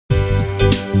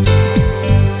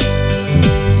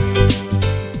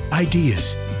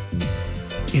ideas,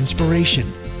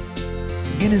 inspiration,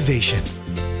 innovation.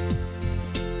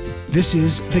 This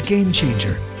is The Game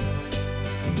Changer.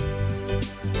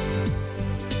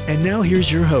 And now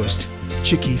here's your host,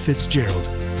 Chicky Fitzgerald.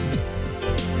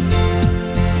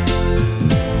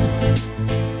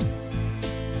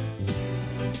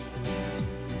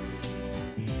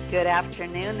 Good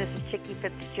afternoon. This is Chicky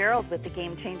Fitzgerald with the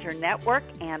Game Changer Network,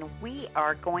 and we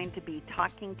are going to be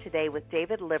talking today with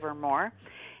David Livermore,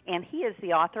 and he is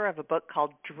the author of a book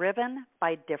called Driven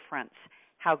by Difference: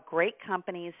 How Great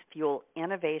Companies Fuel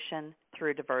Innovation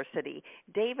Through Diversity.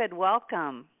 David,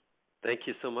 welcome. Thank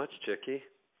you so much, Chicky.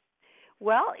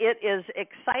 Well, it is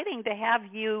exciting to have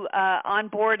you on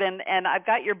board, and I've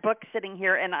got your book sitting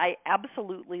here, and I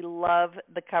absolutely love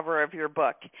the cover of your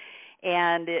book.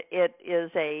 And it is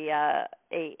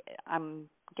I'm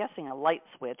guessing a light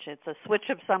switch. It's a switch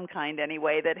of some kind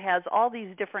anyway that has all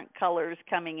these different colors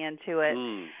coming into it.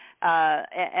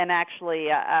 And actually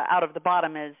out of the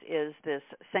bottom is this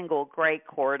single gray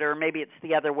cord, or maybe it's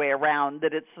the other way around,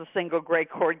 that it's the single gray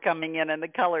cord coming in and the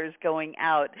colors going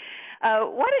out.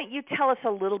 Why don't you tell us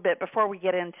a little bit, before we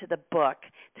get into the book,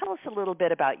 tell us a little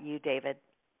bit about you, David.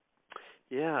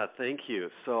 Yeah, thank you.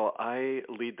 So I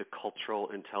lead the Cultural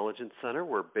Intelligence Center.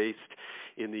 We're based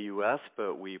in the U.S.,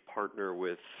 but we partner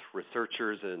with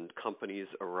researchers and companies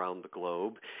around the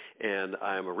globe. And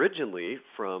I'm originally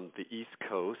from the East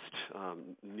Coast,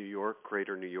 New York,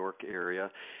 greater New York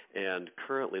area, and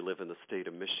currently live in the state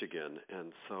of Michigan.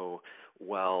 And so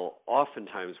while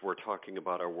oftentimes we're talking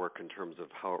about our work in terms of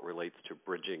how it relates to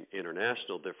bridging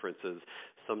international differences,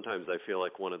 sometimes I feel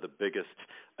like one of the biggest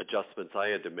adjustments I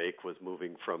had to make was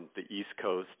moving from the East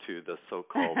Coast to the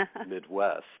so-called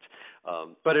Midwest.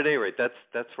 But at any rate,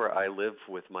 that's where I live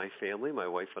with my family. My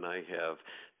wife and I have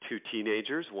two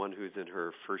teenagers, one who's in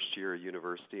her first year of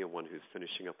university and one who's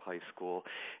finishing up high school.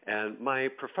 And my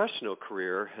professional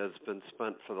career has been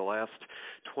spent for the last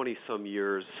 20-some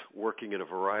years working in a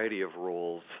variety of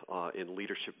roles in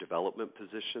leadership development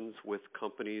positions with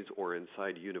companies or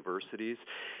inside universities.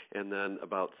 And then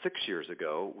about 6 years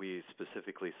ago, we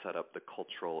specifically set up the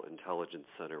Cultural Intelligence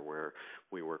Center, where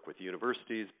we work with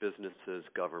universities, businesses,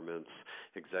 governments,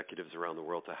 executives around the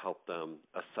world to help them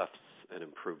assess and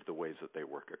improve the ways that they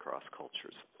work across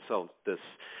cultures. So this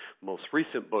most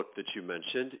recent book that you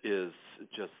mentioned is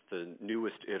just the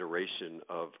newest iteration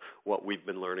of what we've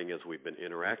been learning as we've been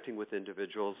interacting with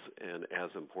individuals, and as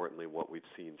importantly, what we've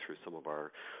seen through some of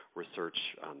our research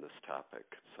on this topic.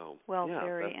 So,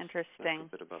 very interesting. That's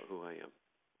a bit about who I am.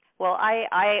 Well,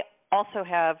 I also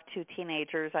have two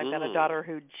teenagers. I've got a daughter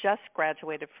who just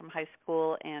graduated from high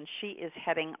school, and she is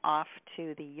heading off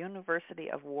to the University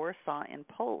of Warsaw in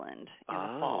Poland in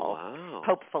the fall. Wow.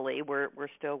 Hopefully, we're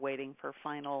still waiting for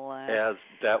final. As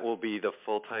that will be the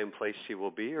full-time place she will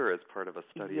be, or as part of a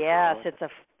study Yes, abroad? it's a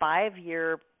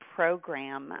 5-year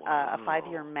program, Wow. a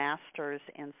 5-year master's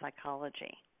in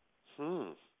psychology.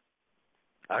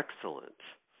 Excellent.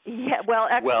 Yeah, well,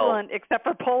 excellent, except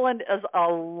for Poland is a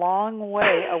long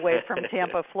way away from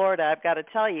Tampa, Florida, I've got to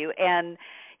tell you. And,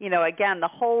 you know, again, the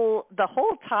whole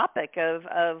topic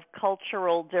of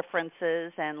cultural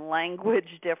differences and language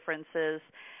differences,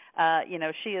 you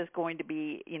know, she is going to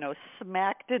be, you know,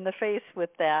 smacked in the face with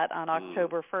that on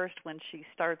October 1st when she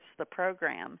starts the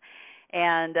program.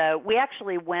 And we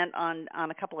actually went on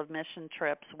a couple of mission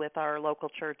trips with our local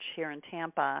church here in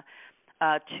Tampa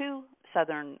to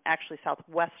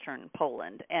southwestern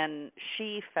Poland, and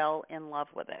she fell in love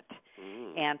with it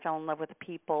and fell in love with the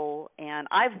people. And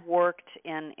I've worked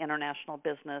in international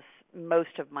business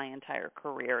most of my entire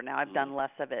career. Now, I've done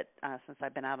less of it since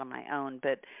I've been out on my own,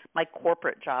 but my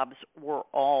corporate jobs were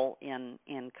all in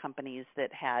companies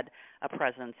that had a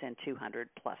presence in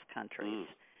 200-plus countries.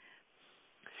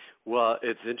 Well,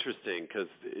 it's interesting because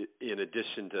in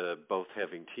addition to both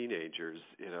having teenagers,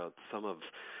 you know, some of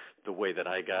the way that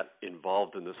I got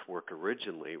involved in this work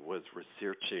originally was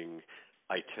researching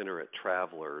itinerant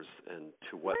travelers and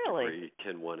to what degree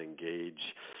can one engage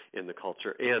in the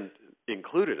culture. And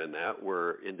included in that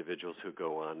were individuals who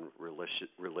go on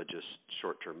religious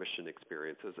short-term mission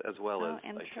experiences, as well as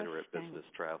itinerant business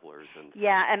travelers.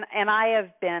 And I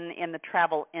have been in the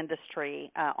travel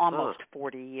industry almost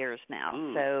 40 years now.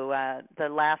 So the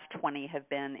last 20 have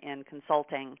been in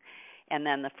consulting, and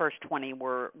then the first 20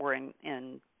 were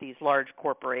in these large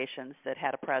corporations that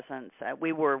had a presence.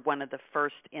 We were one of the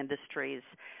first industries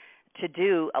to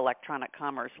do electronic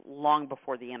commerce long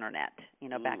before the Internet, you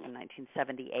know, back in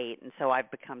 1978. And so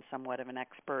I've become somewhat of an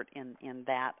expert in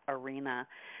that arena.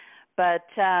 But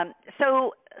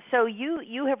so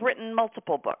you have written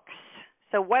multiple books.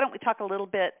 So why don't we talk a little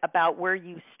bit about where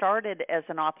you started as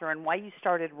an author and why you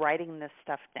started writing this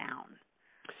stuff down?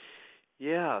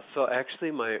 Yeah, so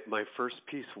actually my first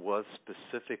piece was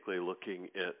specifically looking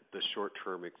at the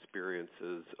short-term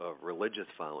experiences of religious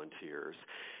volunteers,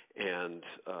 and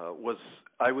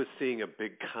I was seeing a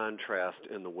big contrast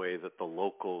in the way that the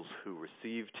locals who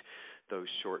received those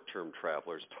short-term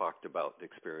travelers talked about the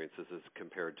experiences as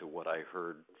compared to what I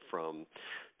heard from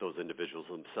those individuals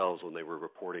themselves when they were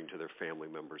reporting to their family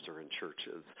members or in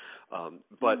churches.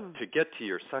 But to get to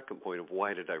your second point of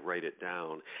why did I write it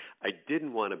down, I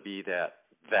didn't want to be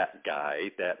that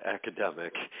guy, that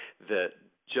academic that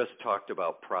just talked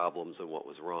about problems and what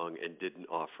was wrong and didn't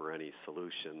offer any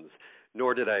solutions,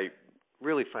 nor did I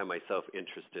really find myself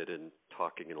interested in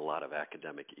talking in a lot of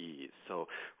academic ease. So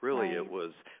really It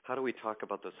was, how do we talk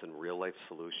about this in real life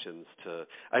solutions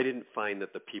I didn't find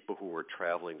that the people who were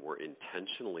traveling were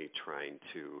intentionally trying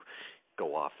to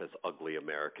go off as ugly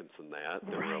Americans in that.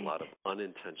 There were a lot of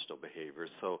unintentional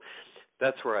behaviors. So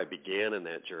that's where I began in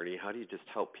that journey. How do you just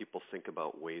help people think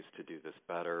about ways to do this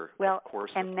better? Well, of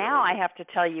course, and now I have to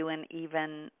tell you an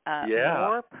even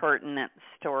more pertinent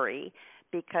story,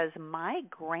 because my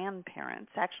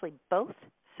grandparents, actually both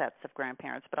sets of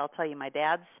grandparents, but I'll tell you my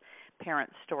dad's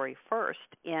parents' story first.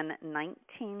 In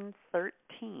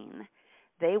 1913,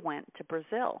 they went to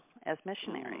Brazil as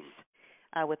missionaries.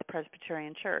 With the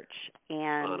Presbyterian Church.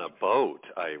 And on a boat,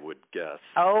 I would guess.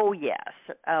 Oh, yes.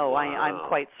 Oh, wow. I'm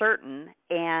quite certain.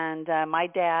 And my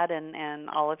dad and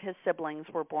all of his siblings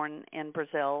were born in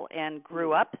Brazil and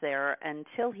grew up there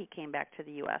until he came back to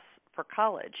the U.S. for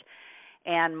college.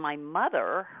 And my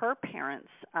mother, her parents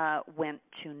went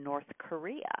to North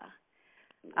Korea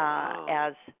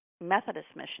as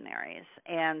Methodist missionaries.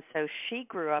 And so she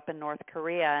grew up in North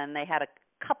Korea, and they had a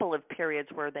couple of periods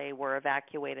where they were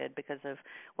evacuated because of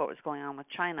what was going on with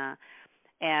China.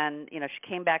 And, she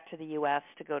came back to the U.S.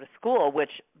 to go to school,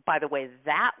 which, by the way,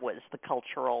 that was the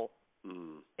cultural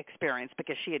experience,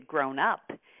 because she had grown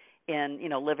up in,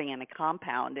 living in a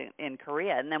compound in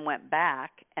Korea, and then went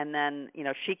back. And then,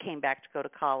 she came back to go to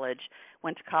college,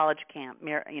 went to college camp,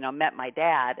 met my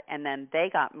dad, and then they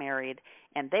got married,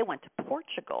 and they went to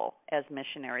Portugal as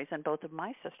missionaries, and both of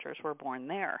my sisters were born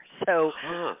there. So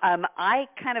I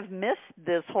kind of missed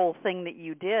this whole thing that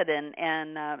you did,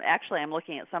 and actually I'm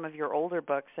looking at some of your older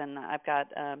books, and I've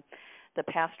got the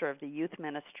pastor of the youth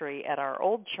ministry at our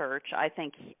old church. I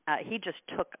think he just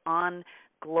took on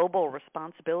global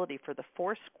responsibility for the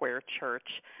Foursquare Church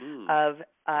of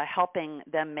helping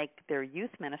them make their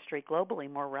youth ministry globally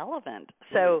more relevant.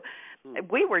 So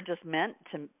we were just meant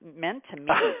to meet.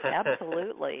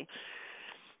 Absolutely.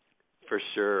 For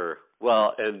sure.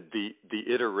 Well, and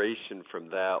the iteration from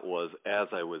that was, as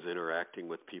I was interacting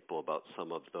with people about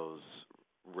some of those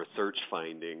research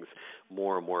findings,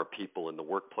 more and more people in the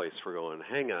workplace were going,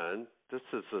 hang on, this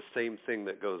is the same thing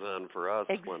that goes on for us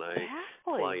when I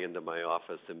fly into my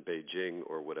office in Beijing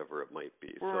or whatever it might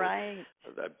be. So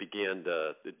I began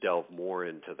to delve more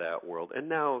into that world. And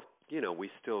now, we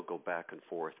still go back and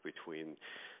forth between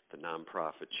the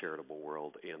nonprofit charitable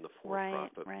world and the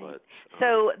for-profit. Right. But,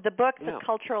 so the book, The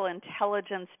Cultural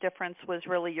Intelligence Difference, was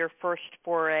really your first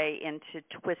foray into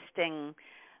twisting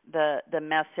the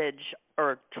message,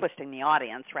 or twisting the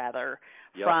audience, rather,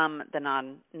 from the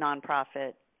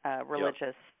nonprofit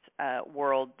religious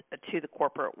world to the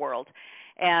corporate world.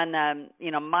 And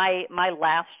my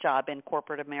last job in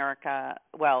corporate America,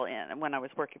 when I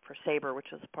was working for Sabre, which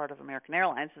was part of American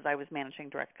Airlines, is I was managing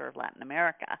director of Latin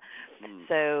America.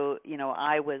 So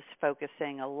I was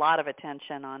focusing a lot of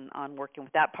attention on working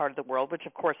with that part of the world, which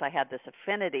of course I had this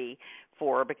affinity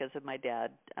for because of my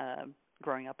dad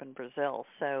growing up in Brazil.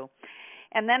 So,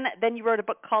 and then you wrote a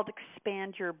book called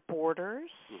Expand Your Borders.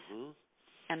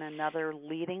 And another,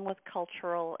 Leading with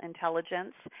Cultural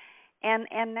Intelligence,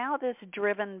 and now this,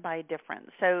 Driven by Difference.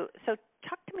 So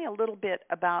talk to me a little bit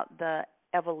about the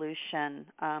evolution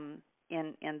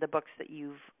in the books that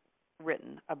you've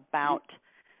written about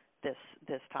this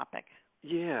topic.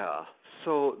 Yeah.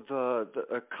 So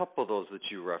a couple of those that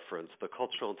you referenced, the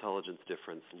Cultural Intelligence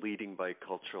Difference, Leading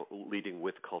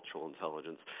with Cultural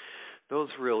Intelligence, those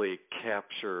really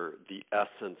capture the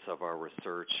essence of our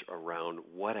research around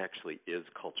what actually is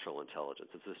cultural intelligence.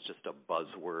 Is this just a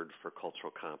buzzword for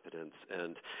cultural competence?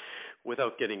 And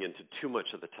without getting into too much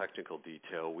of the technical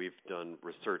detail, we've done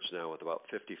research now with about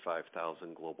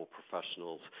 55,000 global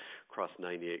professionals across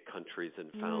 98 countries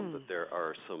and found that there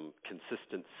are some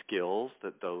consistent skills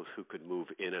that those who could move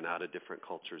in and out of different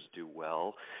cultures do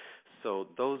well. So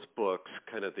those books,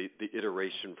 kind of the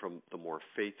iteration from the more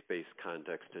faith-based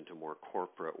context into more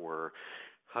corporate, were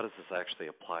how does this actually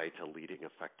apply to leading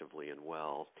effectively and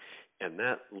well? And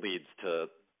that leads to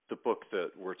the book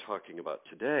that we're talking about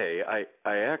today.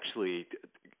 I actually,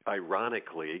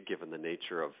 ironically, given the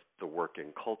nature of the work in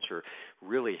culture,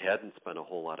 really hadn't spent a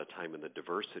whole lot of time in the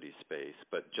diversity space.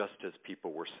 But just as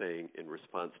people were saying in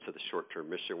response to the short-term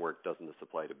mission work, doesn't this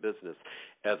apply to business?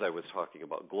 As I was talking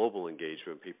about global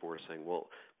engagement, people were saying, well,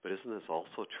 but isn't this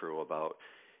also true about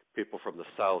people from the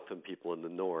South and people in the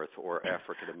North, or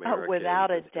African Americans,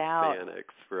 without a doubt,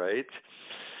 Hispanics, right?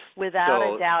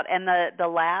 Without a doubt. And the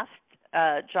last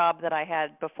job that I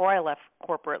had before I left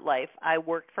corporate life, I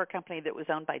worked for a company that was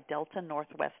owned by Delta,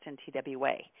 Northwest, and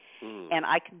TWA. And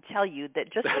I can tell you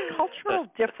that just the cultural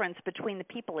difference between the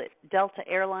people at Delta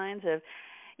Airlines, of,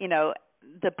 you know,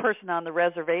 the person on the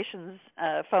reservations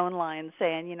phone line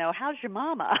saying, you know, how's your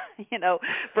mama, you know,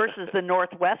 versus the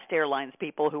Northwest Airlines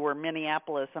people who were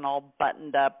Minneapolis and all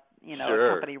buttoned up, you know, sure.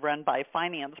 a company run by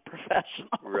finance professionals.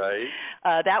 Right.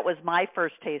 That was my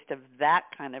first taste of that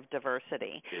kind of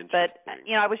diversity. But,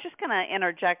 you know, I was just going to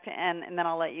interject, and then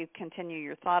I'll let you continue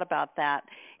your thought about that,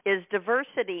 is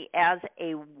diversity as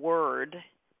a word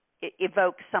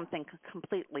evokes something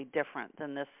completely different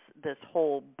than this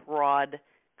whole broad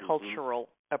cultural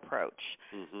approach.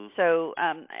 So,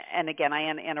 and again, I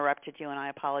interrupted you, and I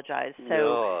apologize.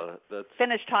 So, no,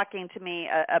 finish talking to me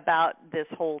about this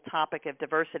whole topic of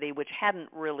diversity, which hadn't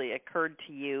really occurred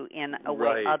to you in a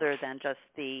way other than just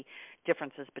the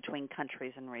differences between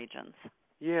countries and regions.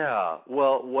 Yeah.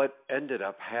 Well, what ended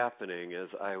up happening is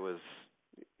I was,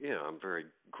 you know, I'm very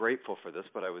grateful for this,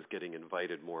 but I was getting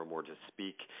invited more and more to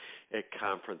speak at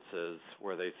conferences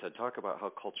where they said, talk about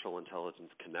how cultural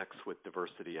intelligence connects with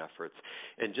diversity efforts.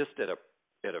 And just at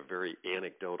a very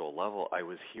anecdotal level, I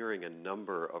was hearing a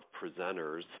number of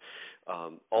presenters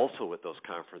also at those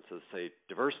conferences say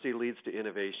diversity leads to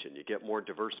innovation. You get more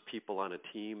diverse people on a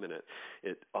team, and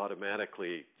it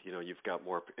automatically, you know, you've got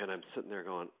more. And I'm sitting there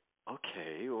going,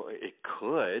 okay, well, it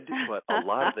could, but a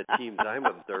lot of the teams I'm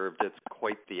observed, it's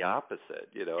quite the opposite,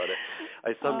 you know. And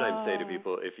I sometimes say to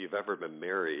people, if you've ever been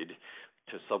married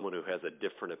to someone who has a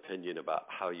different opinion about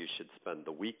how you should spend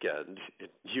the weekend,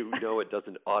 you know it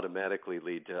doesn't automatically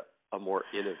lead to a more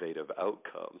innovative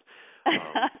outcome.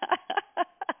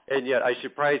 And yet, I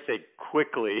should probably say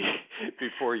quickly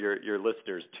before your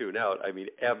listeners tune out, I mean,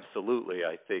 absolutely,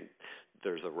 I think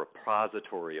there's a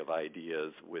repository of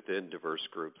ideas within diverse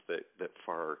groups that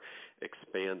far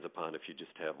expands upon if you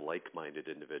just have like-minded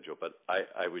individuals. But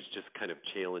I was just kind of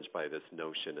challenged by this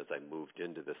notion as I moved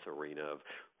into this arena of,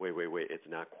 wait, it's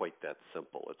not quite that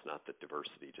simple. It's not that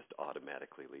diversity just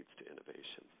automatically leads to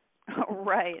innovation.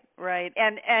 Right.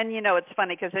 And you know, it's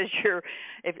funny because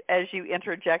as you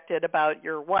interjected about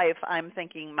your wife, I'm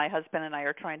thinking my husband and I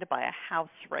are trying to buy a house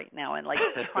right now, and like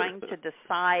trying to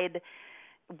decide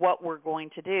what we're going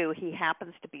to do. He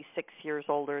happens to be 6 years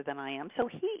older than I am, so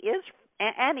he is,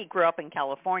 and he grew up in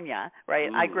California, right?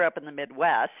 I grew up in the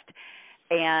Midwest,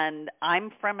 and I'm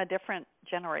from a different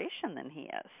generation than he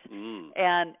is.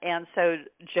 And so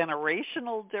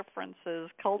generational differences,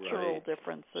 cultural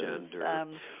differences. Gender.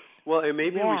 Well, and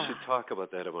maybe we should talk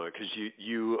about that a moment, because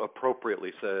you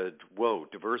appropriately said, whoa,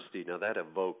 diversity. Now that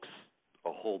evokes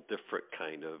a whole different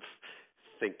kind of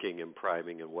thinking and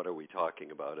priming, and what are we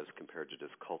talking about as compared to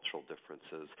just cultural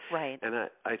differences. Right. And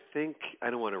I think,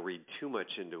 I don't want to read too much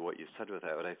into what you said with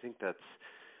that, but I think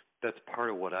that's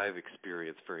part of what I've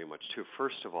experienced very much too.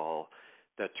 First of all,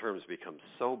 that term's become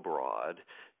so broad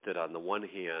that on the one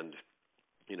hand,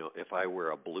 you know, if I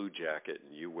wear a blue jacket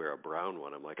and you wear a brown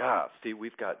one, I'm like, see,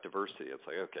 we've got diversity. It's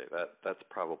like, okay, that's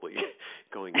probably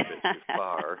going a bit too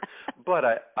far. But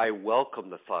I welcome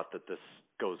the thought that this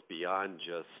goes beyond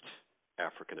just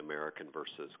African American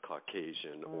versus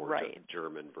Caucasian, or just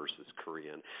German versus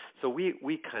Korean. So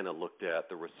we kind of looked at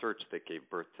the research that gave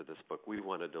birth to this book. We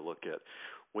wanted to look at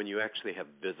when you actually have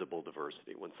visible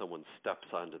diversity, when someone steps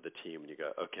onto the team and you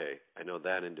go, okay, I know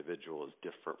that individual is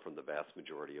different from the vast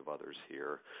majority of others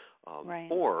here.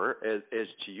 Or, as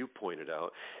you pointed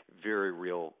out, very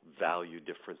real value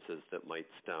differences that might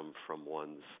stem from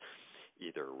one's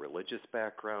either religious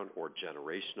background or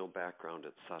generational background,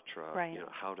 et cetera. You know,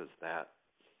 how does that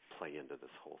play into this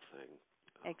whole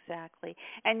thing? Exactly.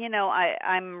 And, you know,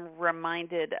 I'm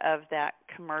reminded of that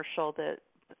commercial that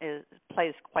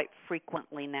plays quite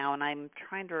frequently now, and I'm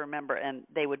trying to remember, and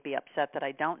they would be upset that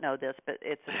I don't know this, but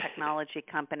it's a technology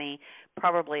company,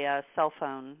 probably a cell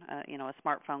phone, a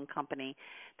smartphone company,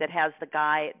 that has the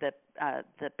guy,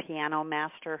 the piano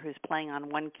master who's playing on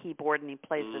one keyboard, and he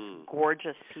plays this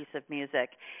gorgeous piece of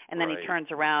music, and then he turns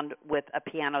around with a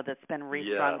piano that's been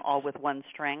restrung all with one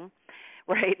string.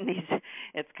 right? And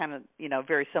it's kind of,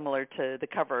 very similar to the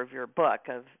cover of your book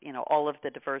of, all of the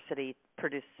diversity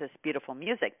produces this beautiful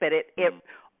music. But it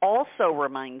also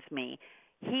reminds me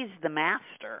he's the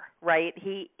master, right?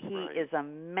 He Right. is a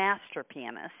master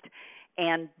pianist.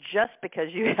 And just because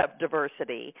you have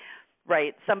diversity,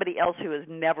 right, somebody else who has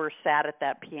never sat at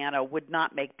that piano would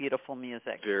not make beautiful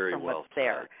music Very from well what's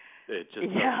there. It just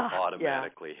doesn't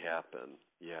automatically happen.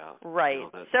 Yeah. Right.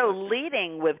 No, so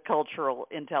leading with cultural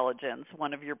intelligence,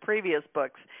 one of your previous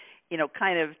books,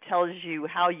 kind of tells you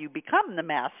how you become the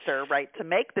master, right, to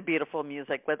make the beautiful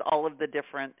music with all of the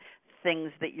different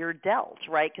things that you're dealt,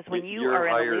 right? Because when you are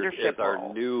in a leadership role, role,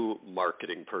 our new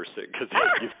marketing person, because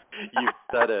you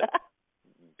said it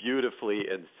beautifully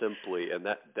and simply, and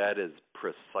that is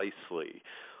precisely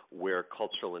where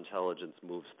cultural intelligence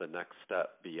moves the next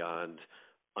step beyond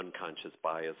unconscious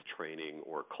bias training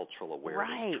or cultural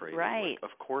awareness training. Right.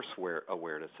 Of course, where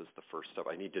awareness is the first step.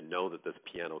 I need to know that this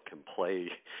piano can play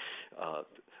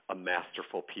a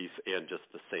masterful piece and just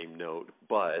the same note,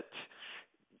 but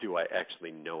do I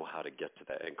actually know how to get to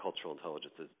that? And cultural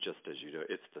intelligence is just as you know,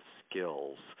 it's the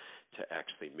skills to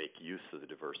actually make use of the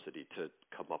diversity to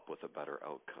come up with a better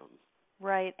outcome.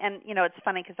 Right. And, it's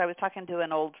funny because I was talking to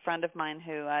an old friend of mine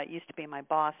who used to be my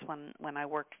boss when I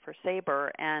worked for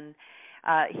Sabre, and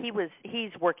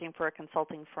he's working for a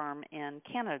consulting firm in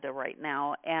Canada right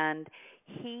now, and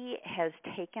he has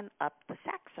taken up the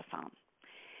saxophone.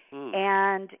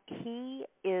 And he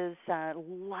is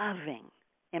loving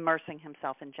immersing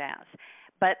himself in jazz,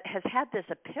 but has had this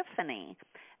epiphany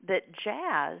that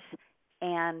jazz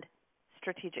and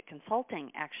strategic consulting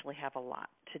actually have a lot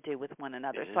to do with one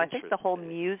another. So I think the whole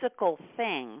musical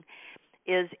thing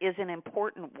is an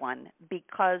important one,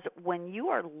 because when you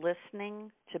are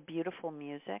listening to beautiful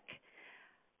music,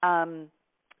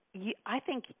 I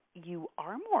think you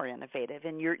are more innovative,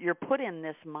 and you're put in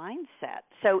this mindset.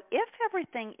 So if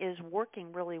everything is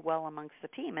working really well amongst the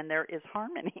team and there is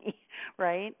harmony,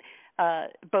 right,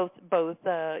 both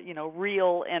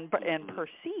real and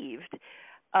perceived,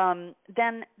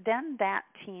 then that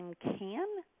team can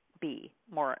be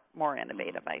more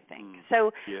innovative, I think.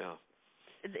 So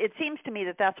it seems to me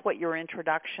that that's what your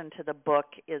introduction to the book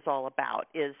is all about,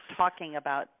 is talking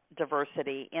about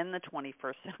diversity in the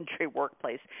 21st century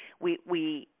workplace.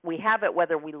 We have it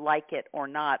whether we like it or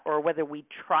not, or whether we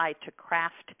try to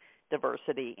craft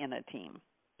diversity in a team.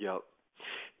 Yep.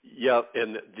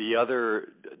 And the other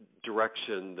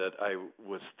direction that I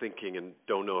was thinking, and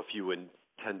don't know if you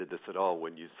intended this at all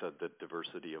when you said that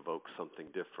diversity evokes something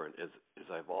different, is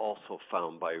I've also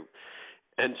found by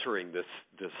entering this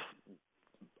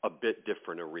a bit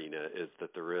different arena is that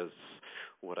there is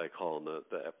what I call in the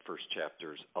first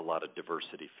chapters a lot of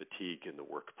diversity fatigue in the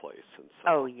workplace. And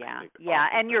so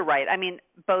and you're right. I mean,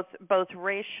 both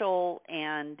racial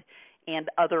and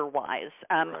otherwise.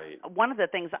 Right. One of the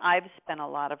things I've spent a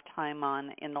lot of time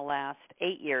on in the last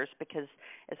 8 years, because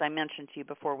as I mentioned to you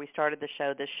before we started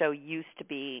the show used to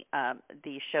be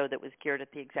the show that was geared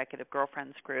at the Executive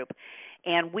Girlfriends group,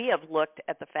 and we have looked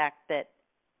at the fact that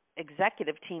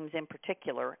executive teams in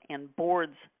particular and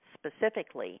boards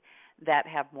specifically that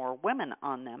have more women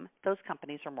on them, those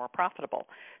companies are more profitable.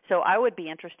 So I would be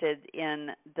interested in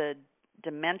the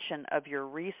dimension of your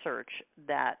research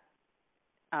that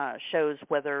shows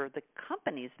whether the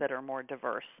companies that are more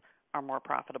diverse are more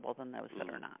profitable than those that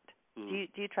are not. Do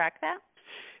you track that?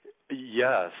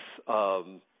 Yes,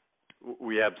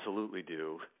 we absolutely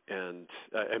do. And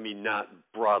I mean, not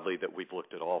broadly that we've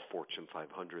looked at all Fortune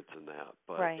 500s and that,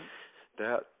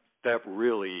 but that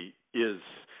really is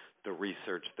the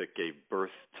research that gave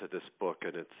birth to this book,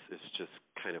 and it's just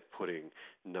kind of putting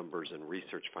numbers and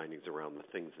research findings around the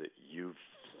things that you've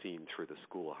seen through the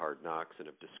School of Hard Knocks and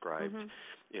have described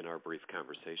in our brief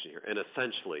conversation here. And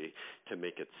essentially, to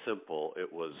make it simple,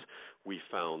 we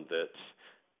found that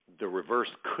the reverse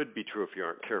could be true if you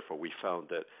aren't careful. We found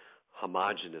that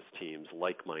homogenous teams,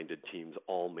 like-minded teams,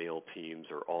 all-male teams,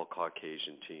 or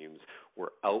all-Caucasian teams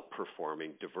were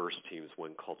outperforming diverse teams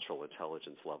when cultural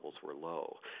intelligence levels were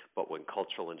low. But when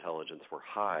cultural intelligence were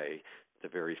high, the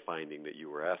very finding that you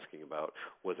were asking about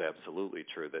was absolutely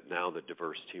true, that now the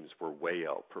diverse teams were way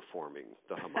outperforming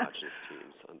the homogenous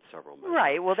teams on several measures.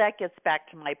 Right. Well, that gets back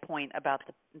to my point about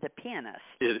the pianist.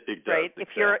 It does, right? Exactly.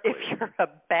 If you're a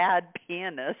bad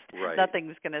pianist,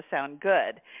 nothing's going to sound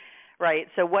good. Right.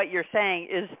 So what you're saying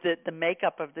is that the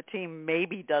makeup of the team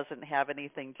maybe doesn't have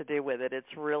anything to do with it. It's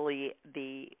really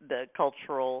the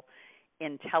cultural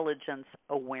intelligence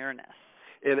awareness.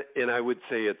 And I would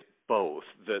say it's both.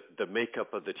 The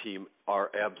makeup of the team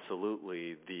are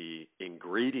absolutely the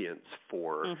ingredients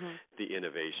for the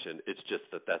innovation. It's just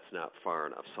that that's not far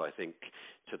enough. So I think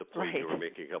to the point you were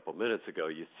making a couple minutes ago,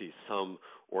 you see some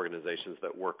organizations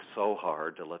that work so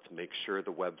hard to let's make sure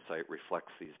the website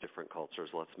reflects these different cultures.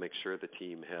 Let's make sure the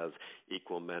team has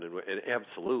equal men and women. And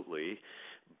absolutely,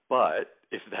 but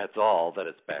if that's all, then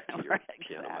it's back to your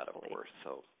piano metaphor.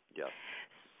 So, yeah.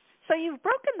 So you've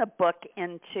broken the book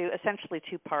into essentially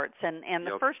two parts, and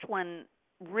the first one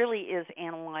really is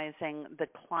analyzing the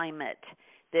climate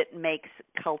that makes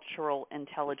cultural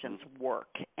intelligence work,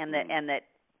 and that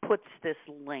puts this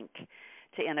link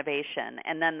to innovation.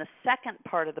 And then the second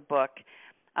part of the book,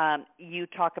 you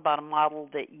talk about a model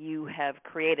that you have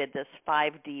created, this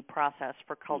 5D process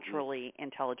for culturally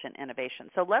intelligent innovation.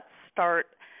 So let's start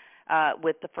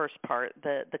with the first part,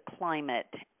 the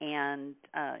climate, and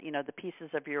the pieces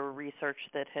of your research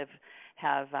that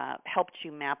have helped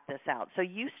you map this out. So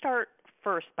you start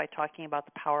first by talking about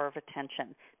the power of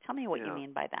attention. Tell me what you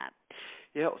mean by that.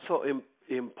 Yeah. So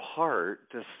in part,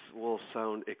 this will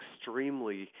sound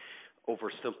extremely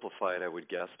oversimplified, I would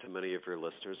guess, to many of your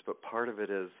listeners. But part of it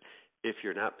is, if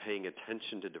you're not paying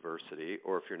attention to diversity,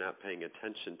 or if you're not paying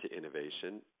attention to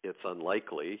innovation, it's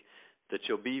unlikely that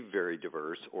you'll be very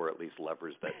diverse, or at least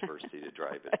leverage that diversity to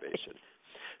drive innovation.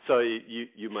 So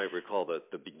you might recall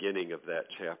that the beginning of that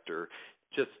chapter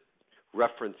just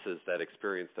references that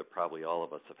experience that probably all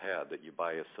of us have had, that you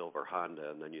buy a silver Honda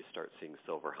and then you start seeing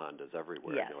silver Hondas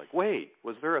everywhere. Yes. And you're like, wait,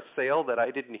 was there a sale that I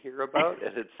didn't hear about?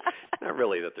 And it's not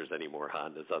really that there's any more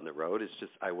Hondas on the road. It's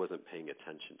just I wasn't paying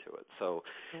attention to it. So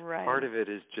part of it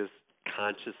is just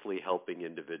consciously helping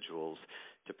individuals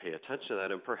to pay attention to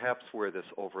that. And perhaps where this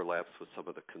overlaps with some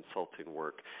of the consulting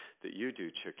work that you do,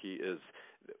 Chicky, is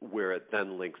where it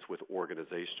then links with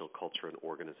organizational culture and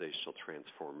organizational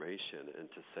transformation, and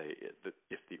to say that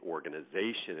if the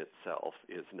organization itself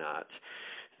is not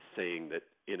saying that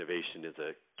innovation is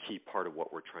a key part of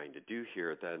what we're trying to do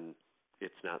here, then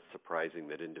it's not surprising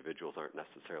that individuals aren't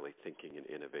necessarily thinking in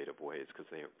innovative ways because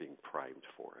they aren't being primed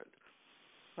for it.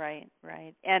 Right.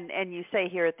 And you say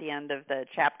here at the end of the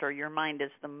chapter, your mind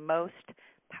is the most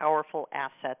powerful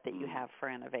asset that you have for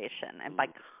innovation. And by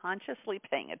consciously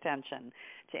paying attention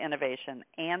to innovation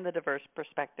and the diverse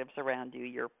perspectives around you,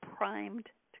 you're primed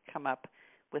to come up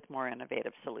with more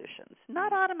innovative solutions.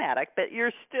 Not automatic, but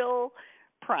you're still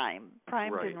primed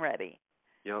and ready.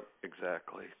 Yep,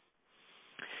 exactly.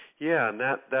 Yeah, and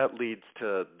that leads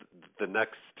to the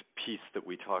next piece that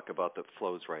we talk about that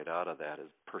flows right out of that is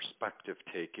perspective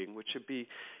taking, which would be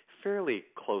fairly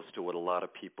close to what a lot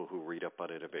of people who read up on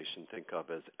innovation think of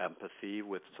as empathy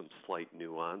with some slight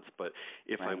nuance. But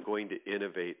if I'm going to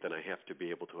innovate, then I have to be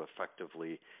able to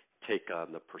effectively take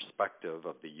on the perspective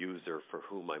of the user for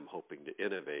whom I'm hoping to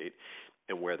innovate.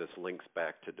 And where this links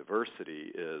back to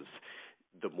diversity is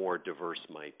the more diverse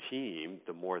my team,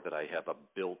 the more that I have a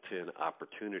built-in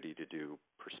opportunity to do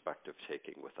perspective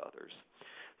taking with others.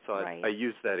 So I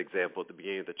use that example at the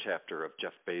beginning of the chapter of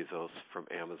Jeff Bezos from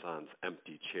Amazon's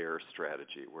empty chair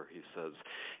strategy, where he says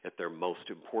at their most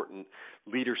important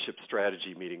leadership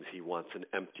strategy meetings, he wants an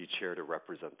empty chair to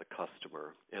represent the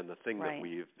customer. And the thing that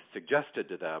we've suggested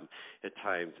to them at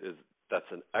times is that's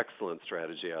an excellent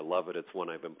strategy. I love it. It's one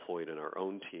I've employed in our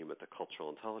own team at the Cultural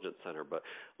Intelligence Center. But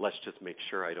let's just make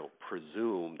sure I don't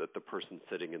presume that the person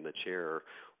sitting in the chair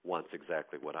wants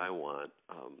exactly what I want.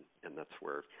 And that's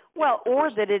where... Well,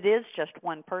 or that it is just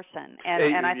one person.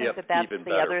 And I think that's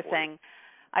the other thing.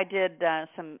 I did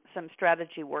some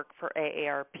strategy work for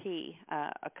AARP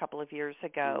a couple of years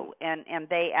ago, and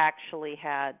they actually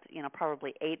had,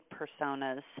 probably 8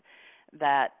 personas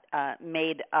that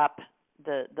made up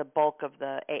the bulk of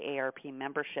the AARP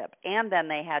membership, and then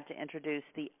they had to introduce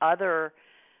the other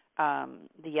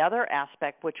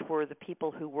aspect, which were the people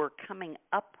who were coming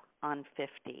up on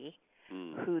 50,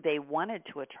 who they wanted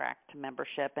to attract to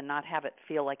membership and not have it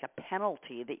feel like a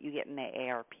penalty that you get an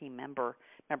AARP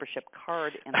membership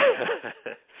card in there.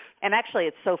 And actually,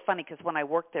 it's so funny because when I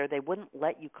worked there, they wouldn't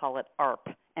let you call it ARP,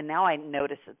 and now I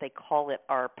notice that they call it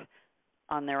ARP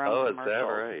on their own commercials. Oh, is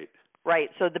that right? Right,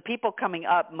 so the people coming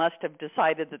up must have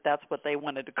decided that that's what they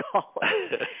wanted to call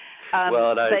it.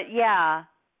 But yeah.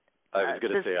 I was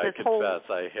going to say, I confess,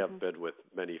 I have been with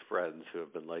many friends who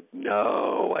have been like,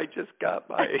 no, I just got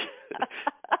my,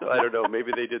 so I don't know,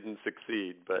 maybe they didn't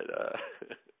succeed, but.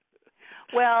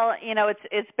 Well,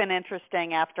 it's been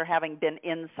interesting after having been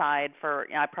inside for,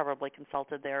 I probably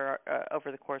consulted there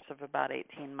over the course of about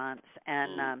 18 months.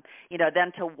 And,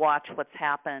 then to watch what's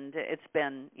happened, it's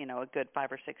been, a good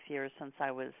 5 or 6 years since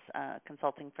I was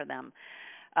consulting for them.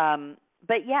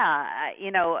 but yeah,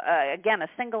 again, a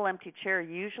single empty chair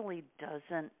usually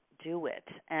doesn't do it.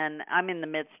 And I'm in the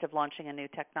midst of launching a new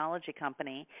technology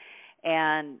company,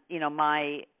 and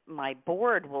my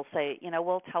board will say,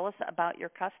 well, tell us about your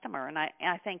customer, and I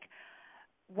think,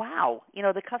 wow,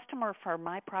 the customer for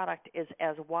my product is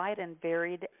as wide and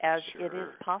varied as it is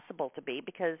possible to be,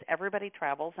 because everybody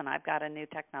travels, and I've got a new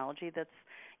technology that's,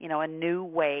 a new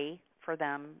way for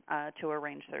them to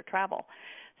arrange their travel.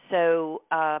 So,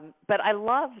 but I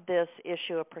love this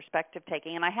issue of perspective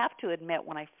taking, and I have to admit,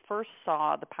 when I first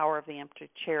saw the power of the empty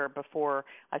chair, before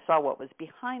I saw what was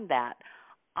behind that,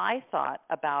 I thought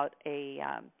about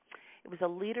it was a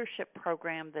leadership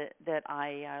program that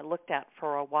I looked at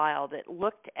for a while, that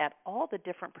looked at all the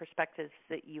different perspectives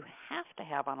that you have to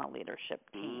have on a leadership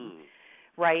team,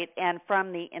 right? And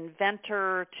from the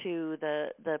inventor to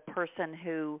the person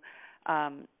who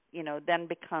then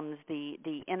becomes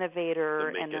the innovator,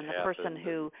 and then the person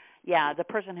who, the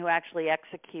person who actually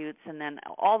executes, and then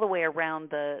all the way around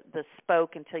the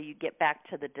spoke until you get back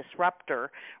to the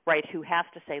disruptor, right, who has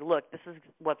to say, look, this is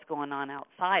what's going on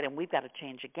outside, and we've got to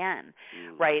change again,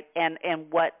 right? And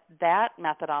what that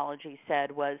methodology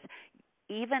said was,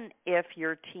 even if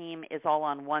your team is all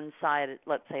on one side,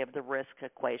 let's say, of the risk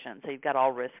equation, so you've got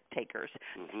all risk takers,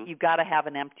 you've got to have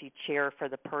an empty chair for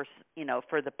the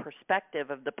for the perspective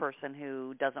of the person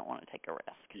who doesn't want to take a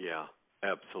risk. Yeah,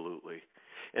 absolutely.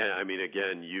 And I mean,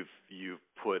 again, you've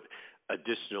put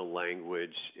additional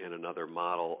language in another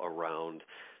model around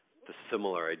the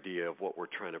similar idea of what we're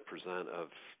trying to present. Of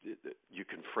you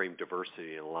can frame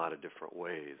diversity in a lot of different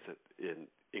ways,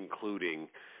 including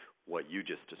what you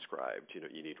just described.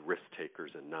 You need risk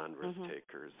takers and non-risk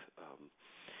takers.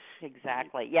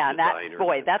 Exactly. Yeah,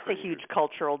 that's a huge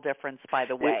cultural difference, by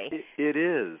the way. It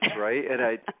is, right? And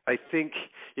I think,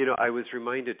 I was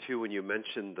reminded too when you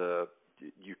mentioned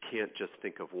you can't just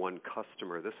think of one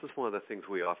customer. This is one of the things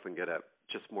we often get at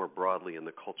just more broadly in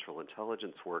the cultural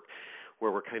intelligence work,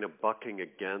 where we're kind of bucking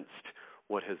against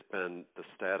what has been the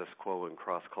status quo in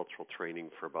cross-cultural training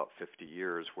for about 50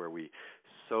 years, where we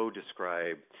so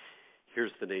describe,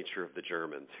 here's the nature of the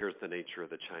Germans, here's the nature of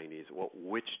the Chinese,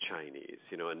 which Chinese,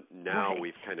 and now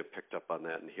we've kind of picked up on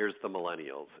that, and here's the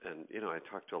millennials. And, I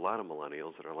talk to a lot of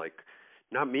millennials that are like,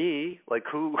 not me, like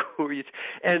who are you?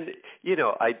 And,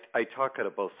 I talk out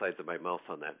of both sides of my mouth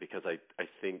on that, because I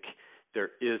think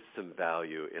there is some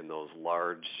value in those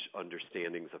large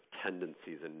understandings of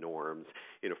tendencies and norms,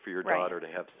 for your daughter to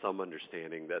have some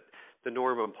understanding that the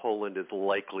norm in Poland is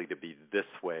likely to be this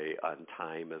way on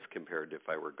time as compared to if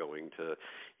I were going to,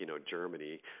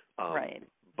 Germany.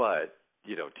 But,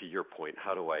 to your point,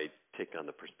 how do I take on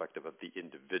the perspective of the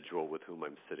individual with whom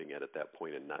I'm sitting at that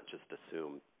point, and not just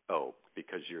assume, oh,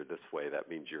 because you're this way, that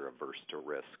means you're averse to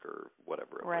risk or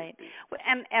whatever it might be.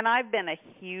 And I've been a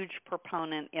huge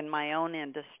proponent in my own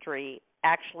industry,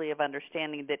 actually, of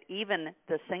understanding that even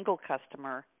the single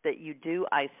customer that you do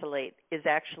isolate is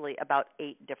actually about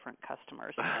 8 different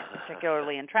customers,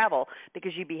 particularly in travel,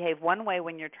 because you behave one way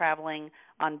when you're traveling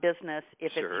on business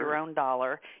if it's your own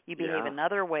dollar. You behave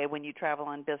another way when you travel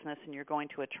on business and you're going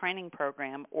to a training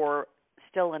program, or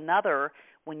still another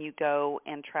when you go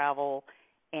and travel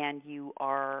and you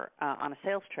are on a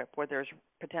sales trip where there's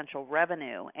potential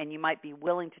revenue, and you might be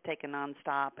willing to take a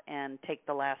nonstop and take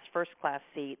the last first-class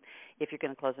seat if you're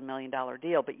going to close $1 million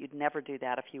deal, but you'd never do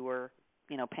that if you were,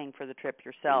 paying for the trip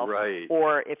yourself,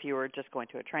 or if you were just going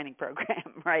to a training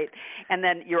program, right? And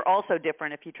then you're also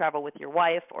different if you travel with your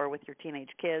wife or with your teenage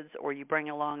kids, or you bring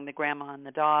along the grandma and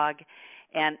the dog,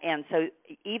 and so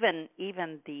even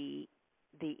the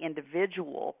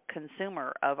individual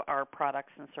consumer of our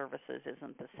products and services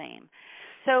isn't the same.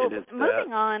 So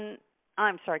moving on,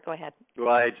 I'm sorry, go ahead. Well,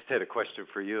 I just had a question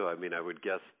for you. I mean, I would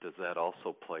guess, does that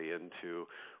also play into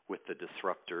with the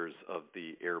disruptors of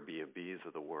the Airbnbs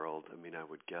of the world? I mean, I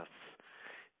would guess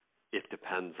it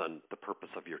depends on the purpose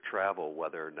of your travel,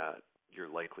 whether or not you're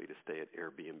likely to stay at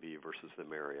Airbnb versus the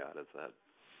Marriott. Is that?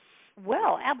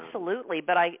 Well, absolutely,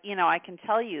 but I can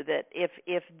tell you that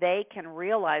if they can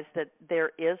realize that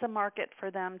there is a market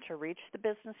for them to reach the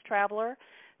business traveler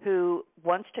who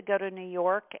wants to go to New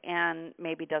York and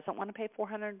maybe doesn't want to pay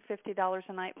 $450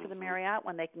 a night for the Marriott,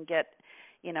 when they can get,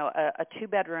 a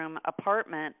 2-bedroom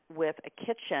apartment with a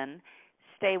kitchen,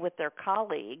 stay with their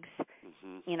colleagues,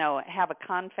 have a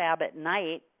confab at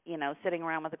night, sitting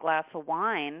around with a glass of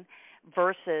wine,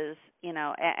 versus,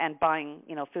 and buying,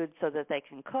 food so that they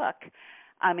can cook.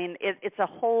 I mean, it's a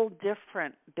whole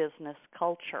different business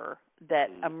culture that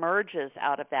emerges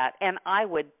out of that. And I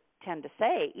would tend to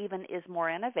say even is more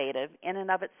innovative in and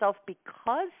of itself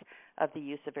because of the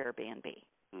use of Airbnb.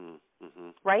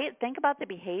 right? Think about the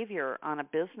behavior on a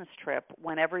business trip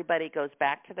when everybody goes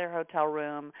back to their hotel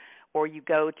room, or you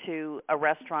go to a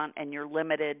restaurant and you're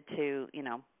limited to,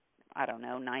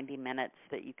 90 minutes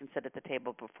that you can sit at the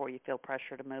table before you feel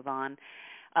pressure to move on.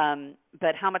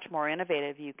 But how much more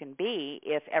innovative you can be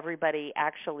if everybody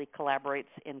actually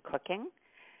collaborates in cooking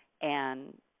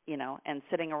and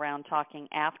sitting around talking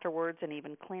afterwards and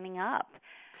even cleaning up.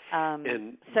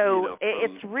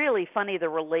 It's really funny, the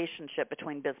relationship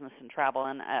between business and travel.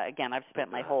 And again, I've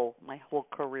spent my whole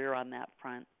career on that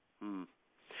front.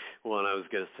 Well, and I was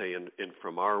going to say, in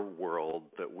from our world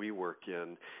that we work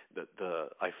in, that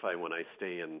I find when I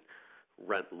stay in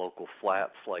rent local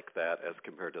flats like that as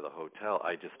compared to the hotel,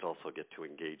 I just also get to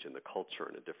engage in the culture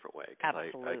in a different way.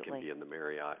 Absolutely. I can be in the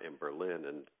Marriott in Berlin,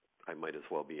 and I might as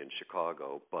well be in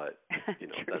Chicago, but then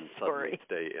suddenly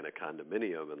stay in a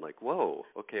condominium and like, whoa,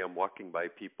 okay, I'm walking by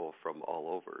people from all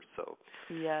over. So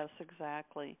yes,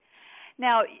 exactly.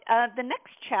 Now, the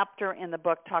next chapter in the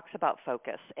book talks about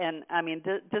focus, and I mean,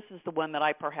 this is the one that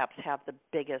I perhaps have the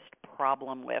biggest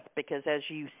problem with, because as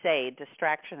you say,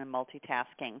 distraction and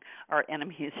multitasking are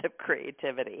enemies of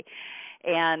creativity,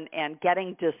 and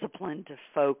getting disciplined to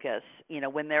focus,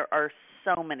 when there are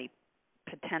so many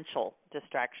potential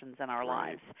distractions in our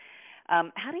lives.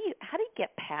 How do you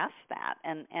get past that,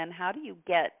 and how do you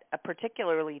get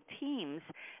particularly teams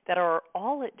that are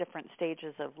all at different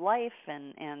stages of life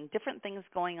and different things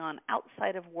going on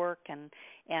outside of work and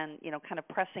kind of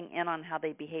pressing in on how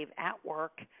they behave at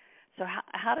work? So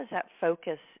how does that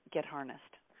focus get harnessed?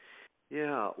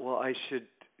 Yeah, well, I should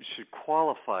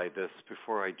qualify this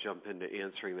before I jump into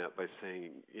answering that by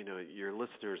saying, your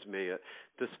listeners may at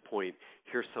this point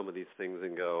hear some of these things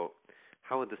and go,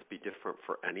 how would this be different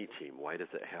for any team? Why does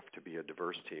it have to be a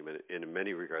diverse team? And in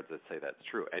many regards, I'd say that's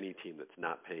true. Any team that's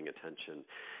not paying attention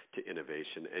to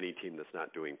innovation, any team that's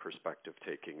not doing perspective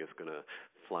taking is going to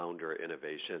flounder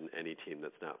innovation, any team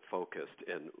that's not focused.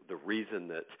 And the reason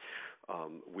that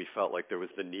we felt like there was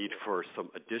the need for some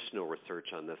additional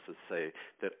research on this is say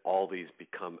that all these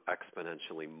become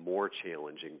exponentially more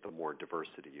challenging the more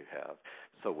diversity you have.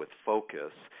 So with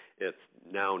focus, it's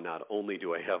now not only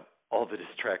do I have all the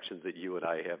distractions that you and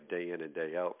I have day in and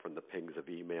day out, from the pings of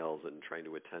emails and trying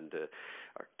to attend to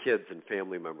our kids and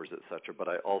family members, et cetera, but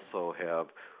I also have,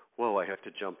 I have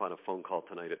to jump on a phone call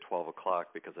tonight at 12 o'clock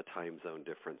because of time zone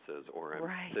differences, or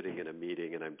I'm sitting in a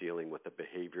meeting and I'm dealing with a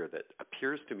behavior that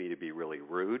appears to me to be really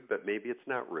rude, but maybe it's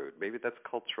not rude. Maybe that's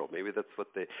cultural. Maybe that's what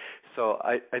they – so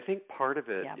I think part of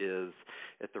it is,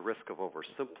 at the risk of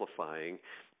oversimplifying,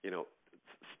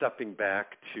 stepping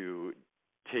back to –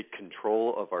 take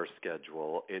control of our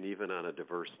schedule, and even on a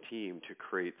diverse team, to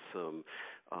create some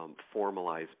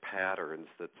formalized patterns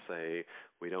that say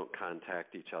we don't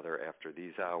contact each other after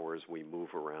these hours, we move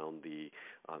around the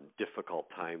difficult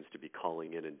times to be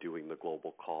calling in and doing the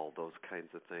global call, those kinds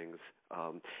of things.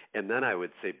 And then I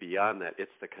would say beyond that,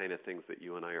 it's the kind of things that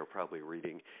you and I are probably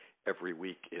reading every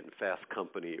week in Fast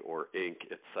Company or Inc.,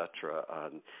 et cetera,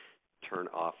 on turn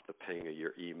off the ping of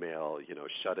your email,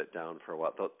 shut it down for a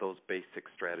while. Those basic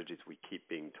strategies we keep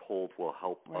being told will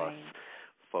help us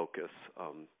focus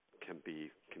can be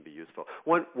useful.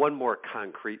 One more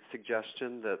concrete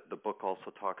suggestion that the book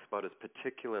also talks about is,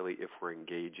 particularly if we're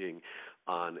engaging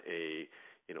on a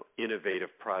innovative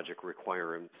project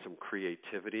requiring some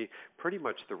creativity, pretty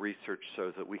much the research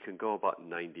shows that we can go about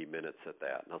 90 minutes at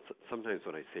that. Now, sometimes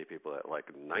when I say people that like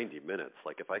 90 minutes,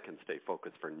 like if I can stay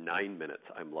focused for 9 minutes,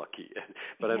 I'm lucky.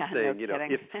 But I'm saying,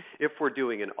 if we're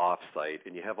doing an offsite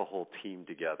and you have a whole team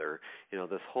together,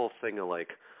 this whole thing of like,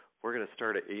 we're going to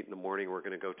start at 8 in the morning, we're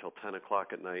going to go till 10 o'clock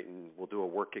at night, and we'll do a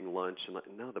working lunch.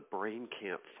 And no, the brain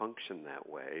can't function that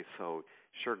way. So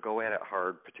sure, go at it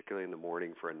hard, particularly in the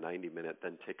morning for a 90-minute,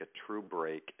 then take a true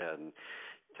break and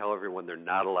tell everyone they're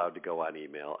not allowed to go on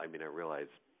email. I mean, I realize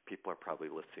people are probably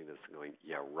listening to this and going,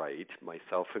 yeah, right,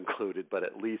 myself included, but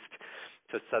at least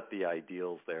to set the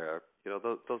ideals there,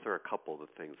 those are a couple of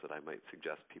the things that I might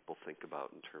suggest people think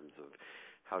about in terms of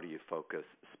how do you focus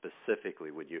specifically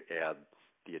when you add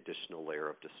the additional layer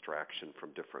of distraction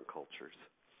from different cultures.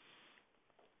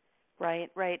 Right.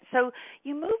 So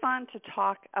you move on to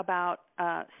talk about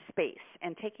space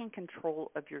and taking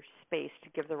control of your space to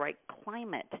give the right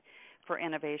climate for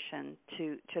innovation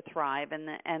to thrive, and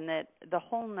that the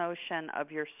whole notion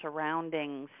of your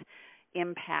surroundings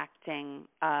impacting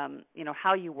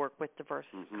how you work with diverse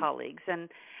colleagues. And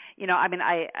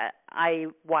I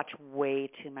watch way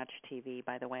too much TV,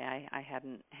 by the way. I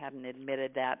hadn't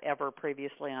admitted that ever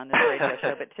previously on this radio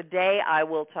show, but today I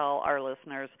will tell our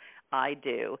listeners I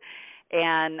do.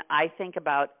 And I think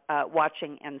about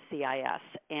watching NCIS,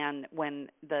 and when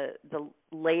the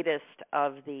latest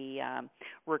of the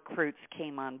recruits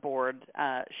came on board,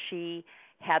 she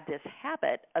had this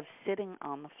habit of sitting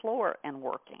on the floor and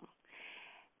working.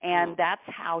 And that's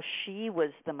how she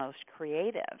was the most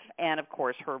creative. And, of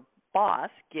course, her boss,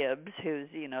 Gibbs, who's,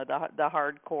 the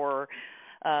hardcore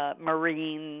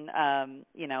Marine,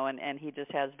 and he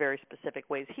just has very specific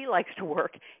ways he likes to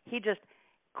work, he just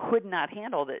could not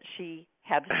handle that she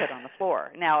had to sit on the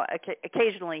floor. Now,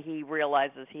 occasionally he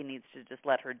realizes he needs to just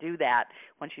let her do that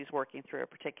when she's working through a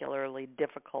particularly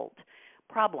difficult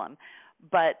problem.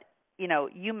 But,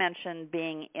 you mentioned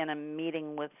being in a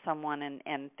meeting with someone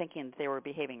and thinking that they were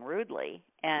behaving rudely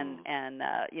and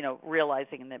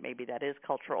realizing that maybe that is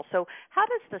cultural. So how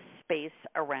does the space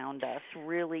around us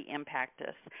really impact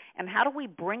us? And how do we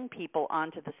bring people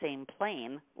onto the same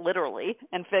plane, literally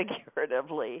and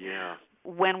figuratively,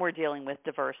 when we're dealing with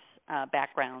diverse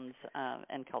backgrounds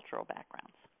and cultural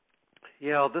backgrounds?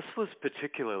 Yeah, this was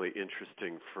particularly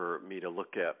interesting for me to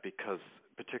look at because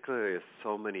particularly as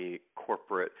so many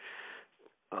corporate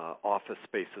office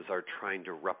spaces are trying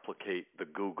to replicate the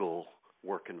Google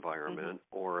work environment,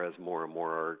 or as more and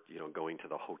more are, going to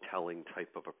the hoteling type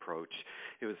of approach,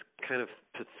 it was kind of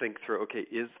to think through, okay,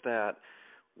 is that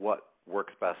what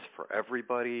works best for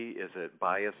everybody? Is it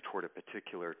biased toward a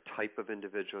particular type of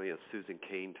individual? Susan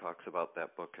Cain talks about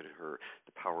that book in her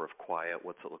The Power of Quiet.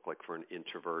 What's it look like for an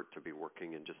introvert to be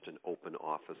working in just an open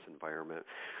office environment?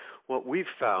 What we've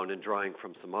found in drawing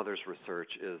from some others'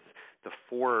 research is the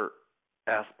 4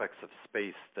 aspects of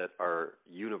space that are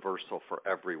universal for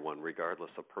everyone, regardless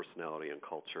of personality and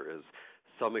culture, is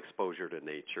some exposure to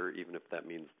nature, even if that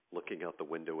means looking out the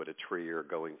window at a tree or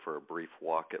going for a brief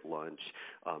walk at lunch,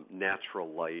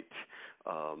 natural light,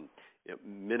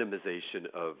 minimization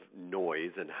of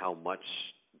noise and how much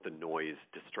the noise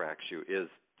distracts you is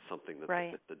something that's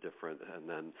a bit different. And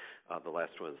then the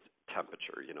last one is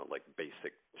temperature, like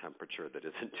basic temperature that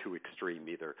isn't too extreme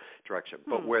either direction.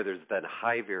 But where there's then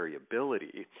high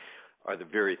variability are the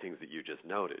very things that you just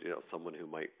noted. Someone who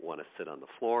might want to sit on the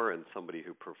floor and somebody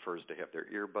who prefers to have their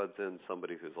earbuds in,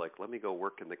 somebody who's like, let me go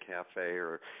work in the cafe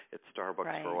or at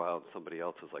Starbucks for a while, and somebody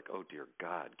else is like, oh, dear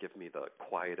God, give me the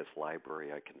quietest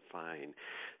library I can find.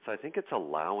 So I think it's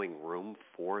allowing room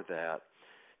for that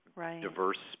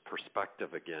diverse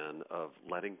perspective again of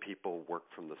letting people work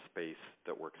from the space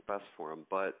that works best for them.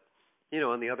 But,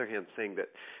 on the other hand, saying that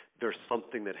there's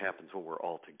something that happens when we're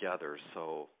all together.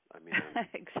 So, I mean,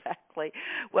 exactly.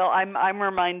 Well, I'm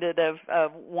reminded of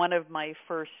one of my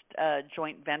first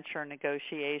joint venture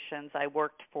negotiations. I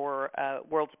worked for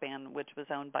WorldSpan, which was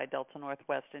owned by Delta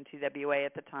Northwest and TWA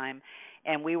at the time,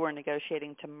 and we were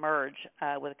negotiating to merge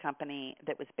with a company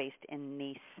that was based in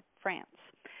Nice, France.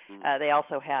 They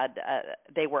also had,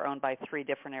 they were owned by 3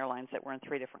 different airlines that were in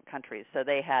 3 different countries. So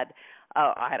they had,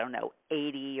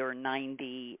 80 or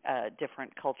 90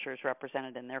 different cultures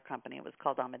represented in their company. It was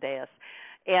called Amadeus.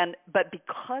 But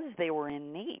because they were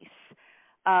in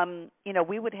Nice,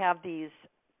 we would have these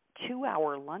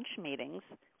 2-hour lunch meetings.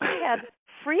 We had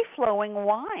free-flowing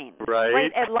wine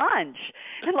right at lunch.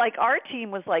 And, our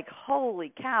team was like,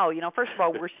 holy cow. First of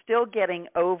all, we're still getting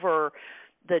over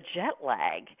the jet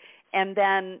lag. And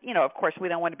then, of course, we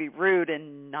don't want to be rude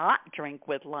and not drink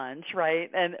with lunch,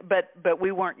 right? But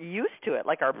we weren't used to it.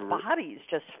 Our bodies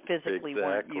just physically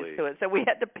weren't used to it. So we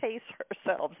had to pace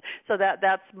ourselves. So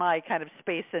that's my kind of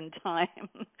space and time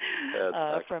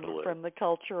from the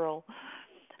cultural.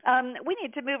 We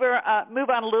need to move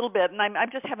on a little bit, and I'm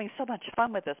just having so much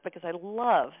fun with this because I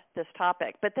love this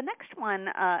topic. But the next one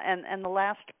and the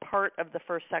last part of the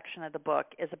first section of the book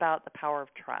is about the power of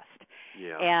trust.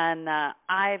 Yeah. And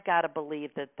I've got to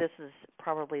believe that this is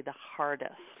probably the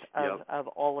hardest of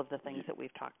all of the things that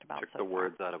we've talked about so far. Took the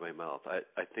words out of my mouth.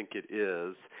 I think it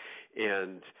is,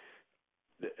 and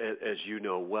as you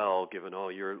know well, given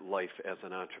all your life as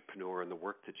an entrepreneur and the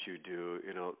work that you do,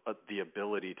 the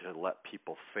ability to let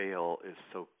people fail is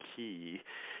so key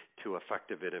to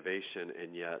effective innovation,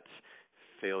 and yet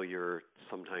failure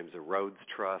sometimes erodes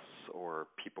trust or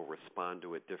people respond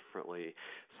to it differently.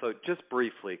 So just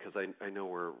briefly, because I know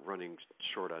we're running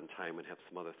short on time and have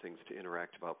some other things to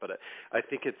interact about, but I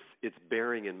think it's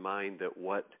bearing in mind that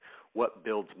what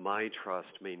builds my trust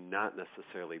may not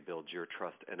necessarily build your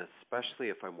trust, and especially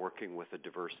if I'm working with a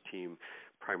diverse team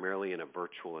primarily in a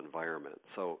virtual environment.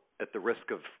 So at the risk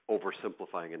of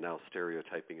oversimplifying and now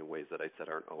stereotyping in ways that I said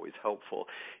aren't always helpful,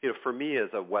 for me as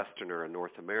a Westerner, a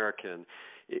North American,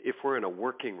 if we're in a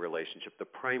working relationship, the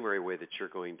primary way that you're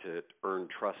going to earn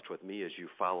trust with me is you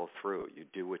follow through. You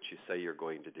do what you say you're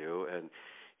going to do. And,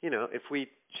 if we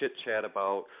chit-chat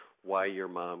about why your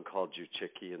mom called you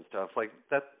Chicky and stuff. Like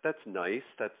that's nice.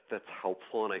 That's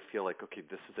helpful, and I feel like, okay,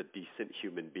 this is a decent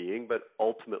human being. But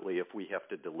ultimately, if we have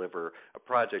to deliver a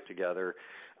project together,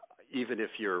 even if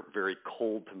you're very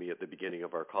cold to me at the beginning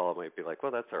of our call, I might be like,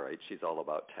 well, that's all right. She's all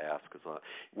about tasks.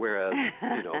 Whereas,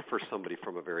 for somebody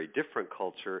from a very different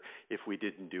culture, if we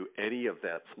didn't do any of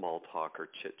that small talk or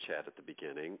chit chat at the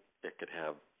beginning, it could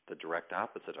have the direct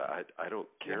opposite. I don't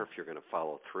care if you're going to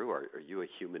follow through. Are you a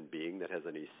human being that has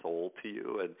any soul to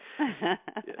you? And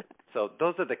so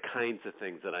those are the kinds of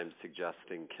things that I'm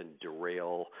suggesting can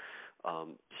derail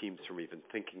teams from even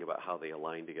thinking about how they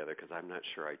align together, because I'm not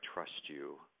sure I trust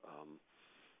you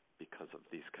because of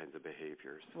these kinds of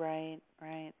behaviors. Right.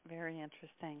 Very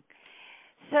interesting.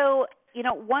 So,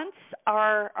 once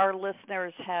our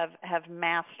listeners have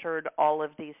mastered all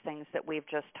of these things that we've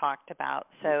just talked about,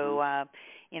 so,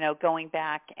 going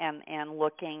back and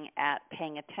looking at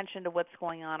paying attention to what's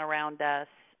going on around us,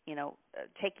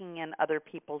 taking in other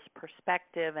people's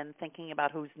perspective and thinking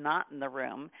about who's not in the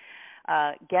room,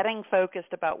 getting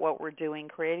focused about what we're doing,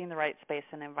 creating the right space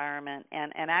and environment,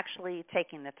 and actually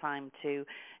taking the time to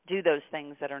do those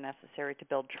things that are necessary to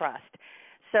build trust.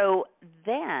 So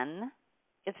then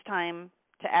it's time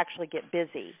to actually get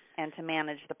busy and to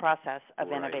manage the process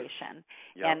of innovation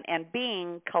and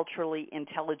being culturally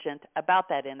intelligent about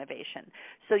that innovation.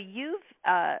 So you've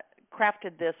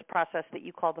crafted this process that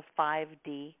you call the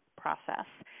 5D process.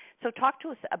 So talk to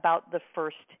us about the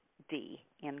first D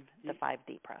in the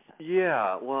 5D process.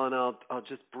 Yeah, well, and I'll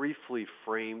just briefly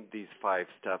frame these 5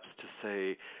 steps to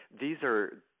say these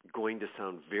are going to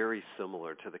sound very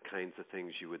similar to the kinds of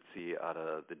things you would see out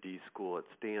of the D School at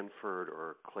Stanford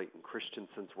or Clayton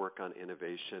Christensen's work on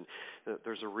innovation.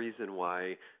 There's a reason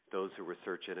why those who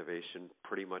research innovation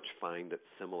pretty much find that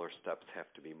similar steps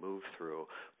have to be moved through.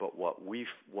 But what we've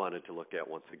wanted to look at,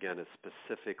 once again, is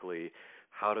specifically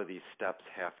how do these steps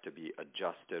have to be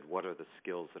adjusted? What are the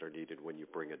skills that are needed when you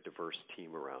bring a diverse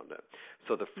team around it?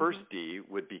 So the first D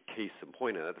would be case in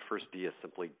point. The first D is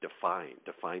simply define.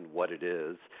 Define what it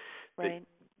is that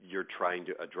you're trying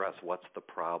to address. What's the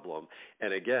problem?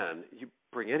 And again, you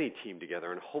bring any team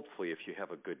together, and hopefully if you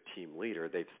have a good team leader,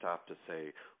 they've stopped to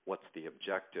say, what's the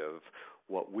objective?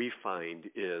 What we find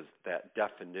is that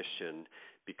definition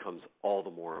becomes all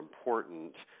the more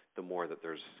important the more that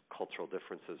there's cultural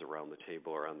differences around the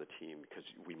table or on the team, because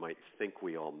we might think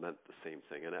we all meant the same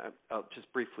thing. And I'll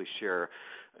just briefly share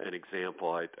an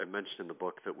example. I mentioned in the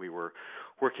book that we were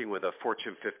working with a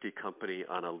Fortune 50 company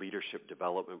on a leadership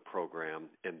development program,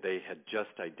 and they had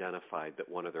just identified that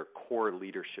one of their core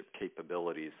leadership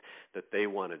capabilities that they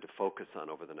wanted to focus on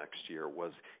over the next year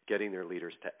was getting their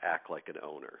leaders to act like an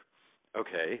owner.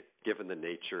 Okay, given the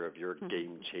nature of your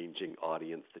game-changing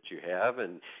audience that you have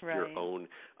and your own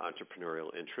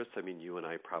entrepreneurial interests, I mean, you and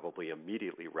I probably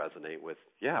immediately resonate with,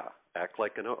 act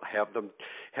like an owner.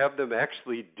 Have them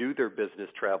actually do their business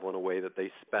travel in a way that they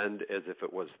spend as if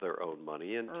it was their own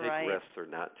money and take risks or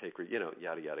not take, yada,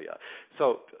 yada, yada.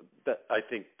 So I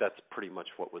think that's pretty much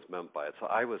what was meant by it. So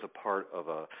I was a part of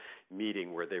a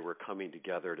meeting where they were coming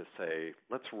together to say,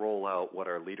 let's roll out what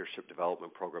our leadership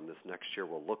development program this next year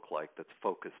will look like that's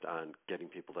focused on getting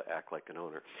people to act like an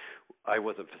owner. I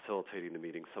wasn't facilitating the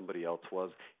meeting. Somebody else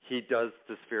was. He does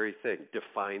this very thing,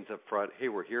 defines up front, hey,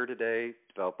 we're here today,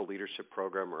 develop a leadership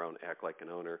program around act like an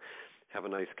owner, have a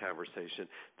nice conversation.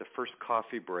 The first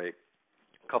coffee break,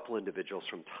 a couple individuals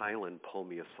from Thailand pull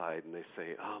me aside and they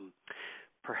say,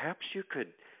 perhaps you could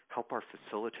help our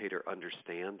facilitator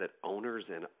understand that owners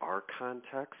in our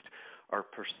context are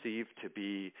perceived to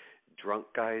be drunk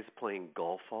guys playing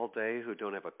golf all day who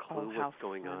don't have a clue what's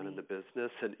going on in the business.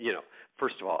 And,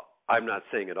 first of all, I'm not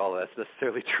saying at all that's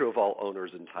necessarily true of all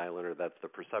owners in Thailand, or that's the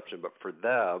perception, but for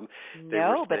them, they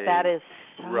were saying, but that is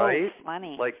so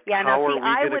funny. Like, how are we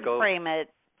I would go?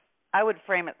 I would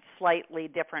frame it slightly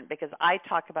different, because I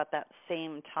talk about that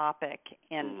same topic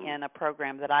in a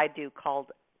program that I do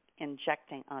called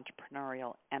Injecting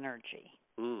Entrepreneurial Energy.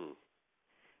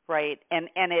 Right, and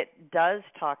it does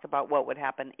talk about what would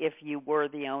happen if you were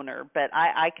the owner, but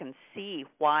I can see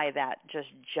why that just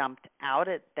jumped out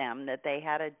at them, that they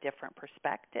had a different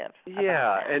perspective.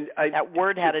 And that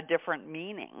word had a different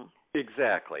meaning.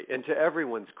 Exactly, and to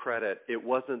everyone's credit, it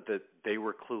wasn't that they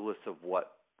were clueless of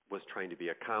what was trying to be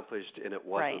accomplished, and it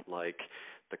wasn't like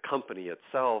the company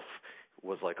itself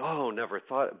was like, oh, never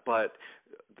thought, but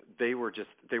they were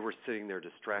sitting there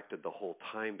distracted the whole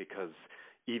time, because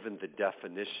even the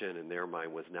definition in their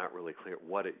mind was not really clear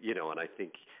what it, and I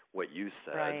think what you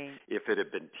said, right. if it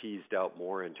had been teased out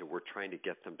more into we're trying to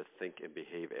get them to think and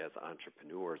behave as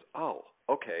entrepreneurs, oh,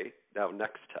 okay, now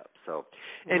next step. So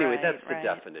anyway, Right, that's the right.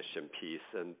 definition piece.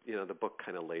 And, the book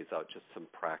kind of lays out just some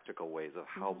practical ways of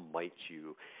how might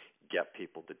you get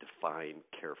people to define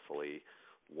carefully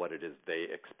what it is they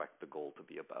expect the goal to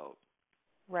be about.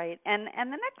 Right. And the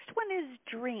next one is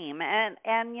dream. And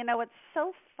it's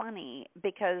so funny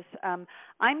because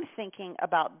I'm thinking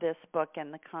about this book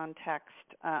in the context.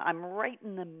 I'm right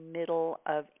in the middle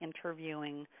of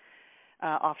interviewing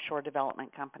offshore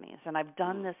development companies. And I've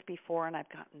done this before and I've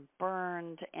gotten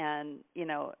burned and,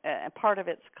 part of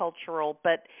it's cultural,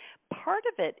 but part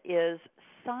of it is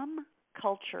some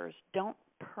cultures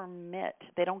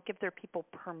they don't give their people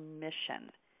permission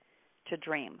to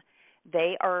dream.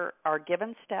 They are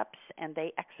given steps and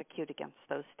they execute against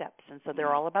those steps. And so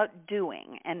they're all about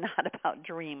doing and not about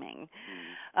dreaming.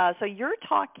 So you're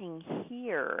talking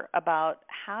here about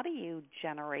how do you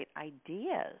generate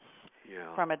ideas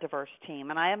from a diverse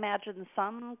team. And I imagine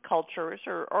some cultures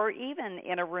or even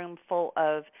in a room full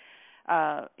of,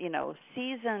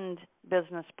 seasoned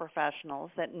business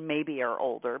professionals that maybe are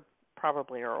older,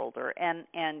 probably are older,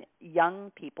 and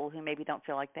young people who maybe don't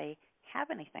feel like they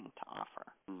have anything to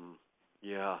offer.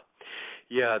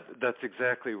 Yeah, that's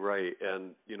exactly right.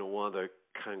 And, one of the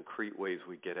concrete ways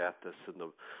we get at this in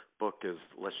the book is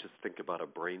let's just think about a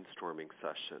brainstorming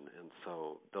session. And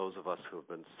so those of us who have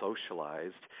been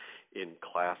socialized in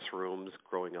classrooms,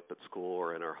 growing up at school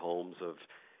or in our homes of,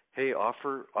 hey,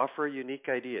 offer a unique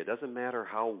idea. It doesn't matter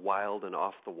how wild and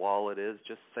off the wall it is,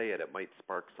 just say it. It might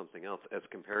spark something else, as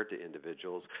compared to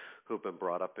individuals who've been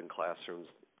brought up in classrooms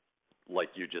like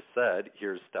you just said,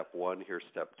 here's step one, here's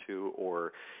step two,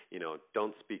 or,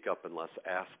 don't speak up unless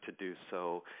asked to do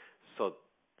so. So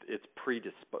it's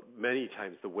predisposed. Many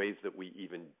times the ways that we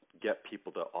even get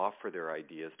people to offer their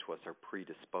ideas to us are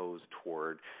predisposed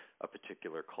toward a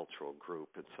particular cultural group.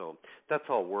 And so that's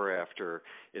all we're after,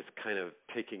 is kind of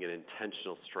taking an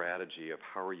intentional strategy of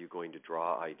how are you going to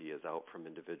draw ideas out from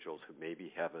individuals who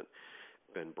maybe haven't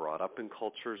been brought up in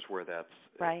cultures where that's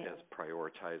right. as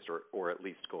prioritized, or at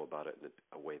least go about it in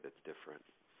a way that's different.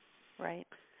 Right.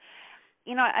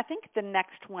 I think the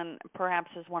next one perhaps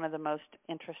is one of the most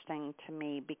interesting to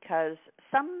me because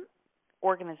some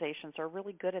organizations are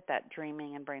really good at that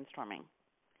dreaming and brainstorming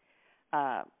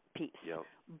piece. Yep.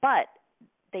 But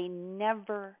they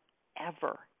never,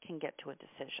 ever can get to a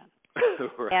decision.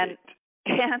 Right.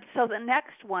 And so the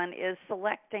next one is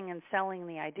selecting and selling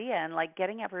the idea and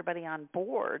getting everybody on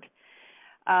board.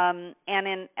 And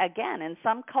in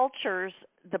some cultures,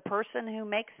 the person who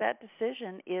makes that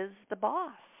decision is the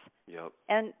boss. Yep.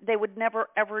 And they would never,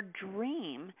 ever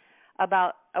dream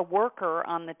about a worker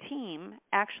on the team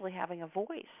actually having a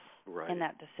voice in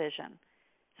that decision.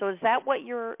 So is that what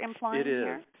you're implying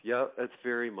here? It is. Yeah, it's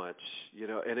very much,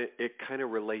 and it kind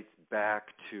of relates back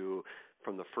to,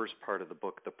 from the first part of the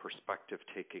book, the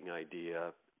perspective-taking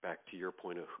idea, back to your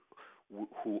point of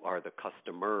who are the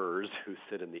customers who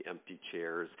sit in the empty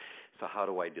chairs. So how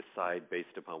do I decide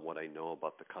based upon what I know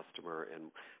about the customer,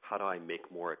 and how do I make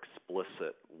more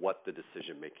explicit what the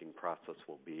decision-making process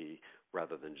will be,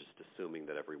 rather than just assuming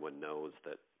that everyone knows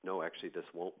that, no, actually this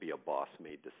won't be a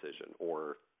boss-made decision,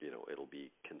 or, it'll be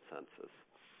consensus.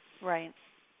 Right.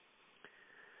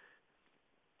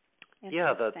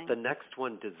 Yeah, the next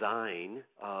one, design,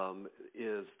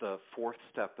 is the fourth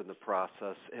step in the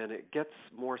process, and it gets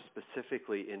more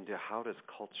specifically into how does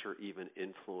culture even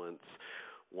influence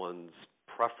one's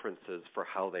preferences for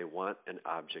how they want an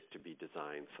object to be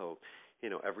designed. So,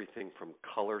 everything from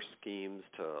color schemes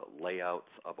to layouts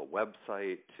of a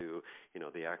website to,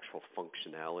 the actual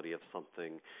functionality of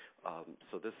something.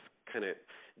 So this kind of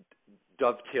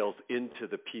dovetails into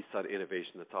the piece on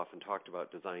innovation that's often talked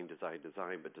about, design,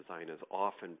 but design is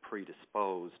often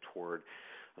predisposed toward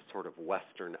a sort of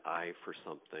Western eye for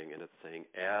something, and it's saying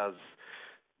as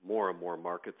more and more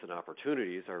markets and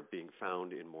opportunities are being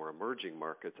found in more emerging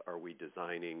markets, are we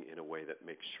designing in a way that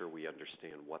makes sure we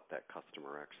understand what that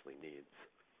customer actually needs?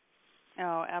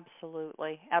 Oh,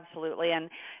 absolutely. Absolutely. And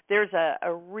there's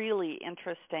a really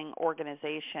interesting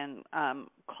organization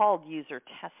called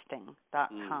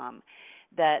usertesting.com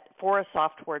that for a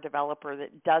software developer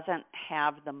that doesn't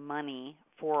have the money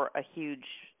for a huge,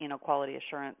 quality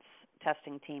assurance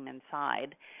testing team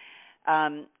inside,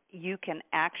 you can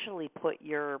actually put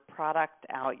your product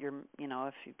out,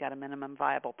 if you've got a minimum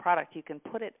viable product, you can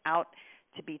put it out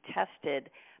to be tested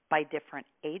by different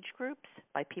age groups,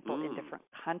 by people in different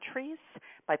countries,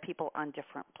 by people on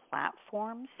different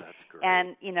platforms. That's great.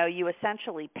 And you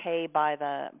essentially pay by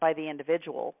the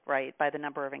individual, right, by the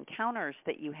number of encounters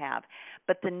that you have.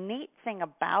 But the neat thing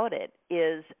about it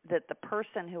is that the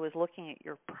person who is looking at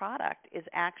your product is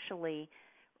actually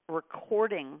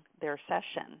recording their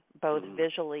session, both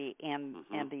visually and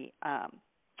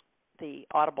the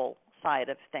audible side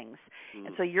of things.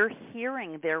 And so you're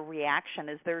hearing their reaction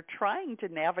as they're trying to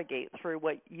navigate through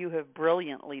what you have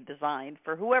brilliantly designed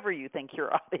for whoever you think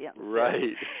your audience right.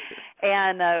 is.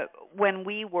 And when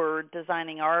we were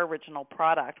designing our original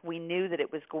product, we knew that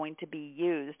it was going to be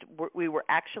used. We were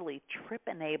actually trip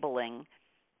enabling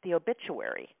the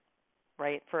obituary,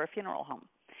 right, for a funeral home.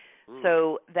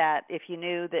 So that if you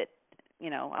knew that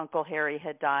Uncle Harry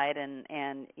had died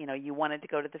and you wanted to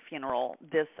go to the funeral,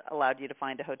 this allowed you to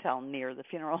find a hotel near the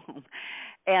funeral home.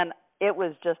 And it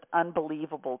was just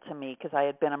unbelievable to me because I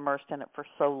had been immersed in it for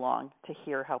so long to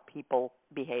hear how people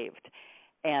behaved.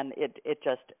 And it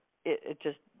just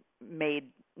made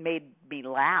me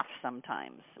laugh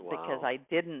sometimes because I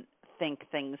didn't think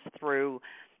things through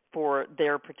for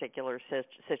their particular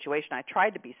situation. I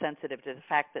tried to be sensitive to the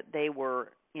fact that they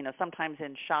were sometimes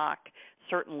in shock,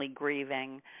 certainly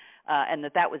grieving, and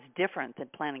that was different than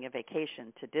planning a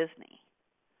vacation to Disney,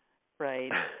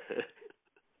 right?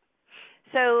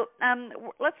 So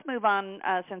let's move on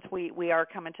since we are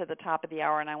coming to the top of the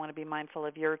hour, and I want to be mindful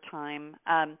of your time.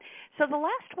 So the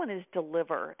last one is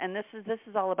deliver, and this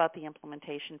is all about the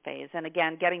implementation phase. And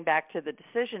again, getting back to the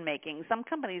decision making, some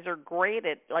companies are great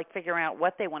at figuring out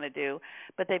what they want to do,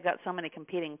 but they've got so many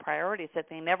competing priorities that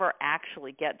they never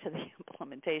actually get to the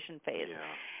implementation phase. Yeah.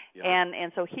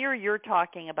 And so here you're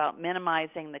talking about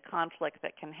minimizing the conflict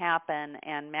that can happen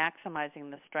and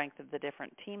maximizing the strength of the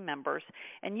different team members.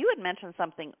 And you had mentioned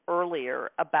something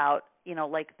earlier about,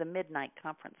 the midnight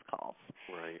conference calls.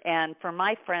 Right. And for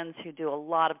my friends who do a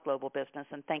lot of global business,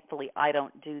 and thankfully I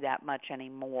don't do that much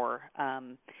anymore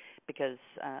because,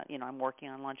 I'm working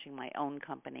on launching my own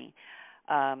company.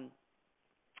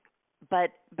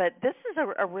 But this is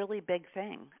a really big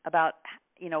thing about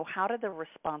how do the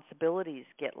responsibilities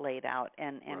get laid out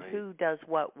and right. who does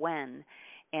what when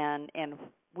and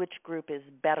which group is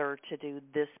better to do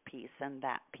this piece and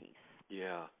that piece.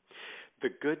 Yeah. The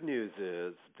good news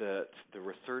is that the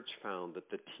research found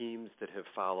that the teams that have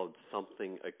followed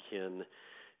something akin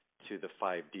to the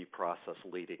 5D process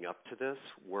leading up to this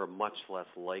were much less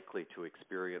likely to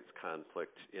experience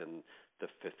conflict in the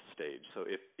fifth stage. So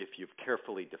if you've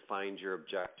carefully defined your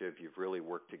objective, you've really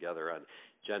worked together on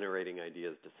generating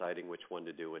ideas, deciding which one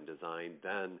to do in design,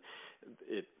 then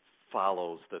it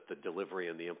follows that the delivery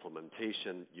and the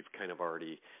implementation, you've kind of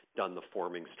already done the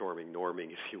forming, storming,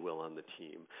 norming, if you will, on the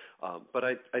team. But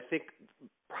I think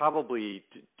probably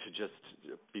to just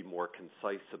be more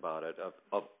concise about it,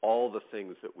 of all the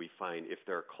things that we find, if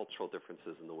there are cultural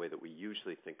differences in the way that we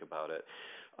usually think about it,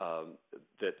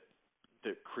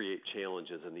 that create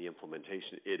challenges in the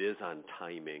implementation, it is on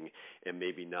timing, and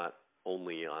maybe not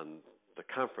only on the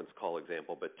conference call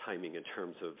example, but timing in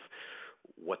terms of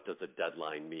what does a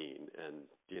deadline mean? And,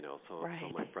 so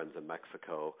my friends in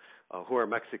Mexico, who are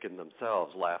Mexican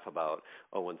themselves, laugh about,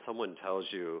 when someone tells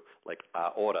you,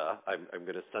 ahora, I'm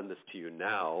going to send this to you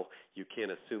now, you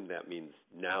can't assume that means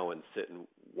now and sit and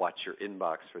watch your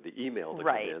inbox for the email to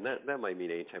come in. That might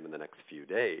mean anytime in the next few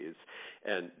days.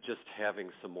 And just having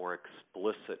some more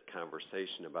explicit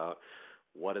conversation about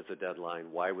what is a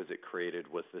deadline? Why was it created?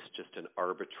 Was this just an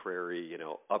arbitrary,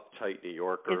 uptight New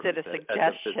Yorker? Is it a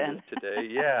suggestion? Today?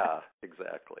 Yeah,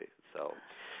 exactly.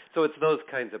 So it's those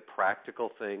kinds of practical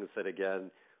things that, again,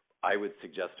 I would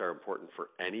suggest are important for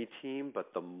any team,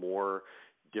 but the more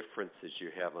differences you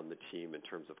have on the team in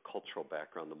terms of cultural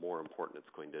background, the more important it's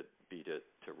going to be to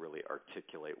really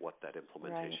articulate what that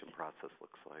implementation process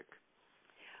looks like.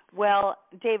 Well,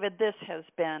 David, this has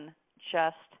been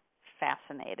just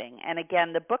fascinating. And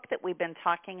again, the book that we've been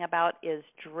talking about is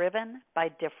Driven by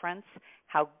Difference,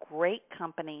 How Great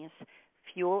Companies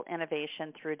Fuel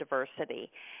Innovation Through Diversity.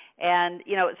 And,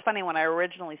 it's funny, when I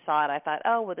originally saw it, I thought,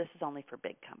 this is only for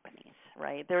big companies,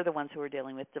 right? They're the ones who are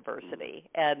dealing with diversity.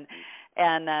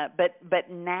 But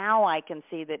now I can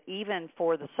see that even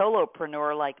for the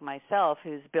solopreneur like myself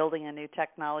who's building a new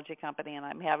technology company and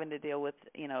I'm having to deal with,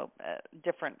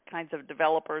 different kinds of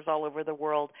developers all over the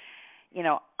world,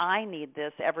 I need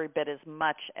this every bit as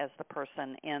much as the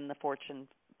person in the Fortune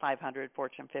 500,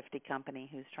 Fortune 50 company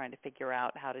who's trying to figure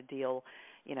out how to deal,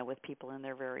 with people in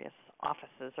their various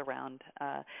offices around.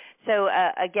 So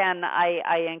again,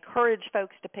 I encourage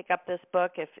folks to pick up this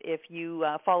book if you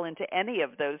fall into any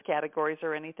of those categories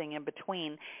or anything in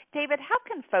between. David, how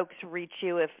can folks reach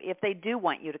you if they do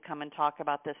want you to come and talk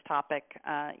about this topic,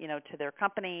 to their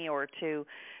company or to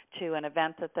an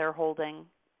event that they're holding?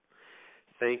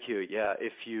 Thank you. Yeah,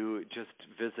 if you just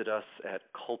visit us at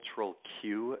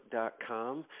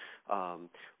culturalq.com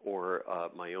or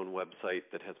my own website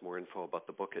that has more info about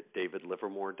the book at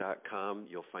davidlivermore.com,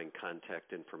 you'll find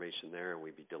contact information there, and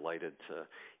we'd be delighted to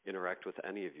interact with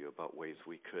any of you about ways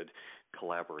we could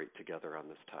collaborate together on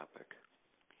this topic.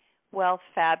 Well,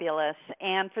 fabulous.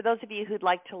 And for those of you who'd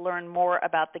like to learn more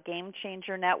about the Game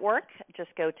Changer Network,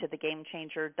 just go to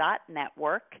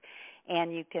thegamechanger.network,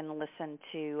 and you can listen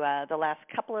to the last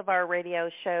couple of our radio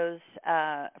shows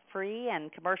free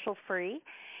and commercial-free.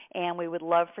 And we would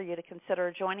love for you to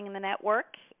consider joining the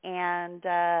network and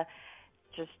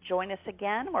just join us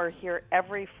again. We're here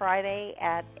every Friday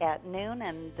at noon,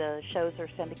 and the shows are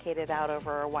syndicated out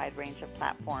over a wide range of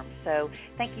platforms. So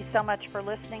thank you so much for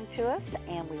listening to us,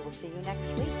 and we will see you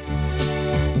next week.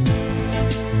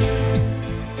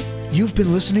 You've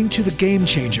been listening to The Game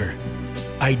Changer.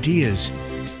 Ideas,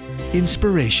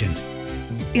 inspiration,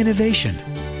 innovation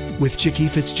with Chicky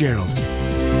Fitzgerald.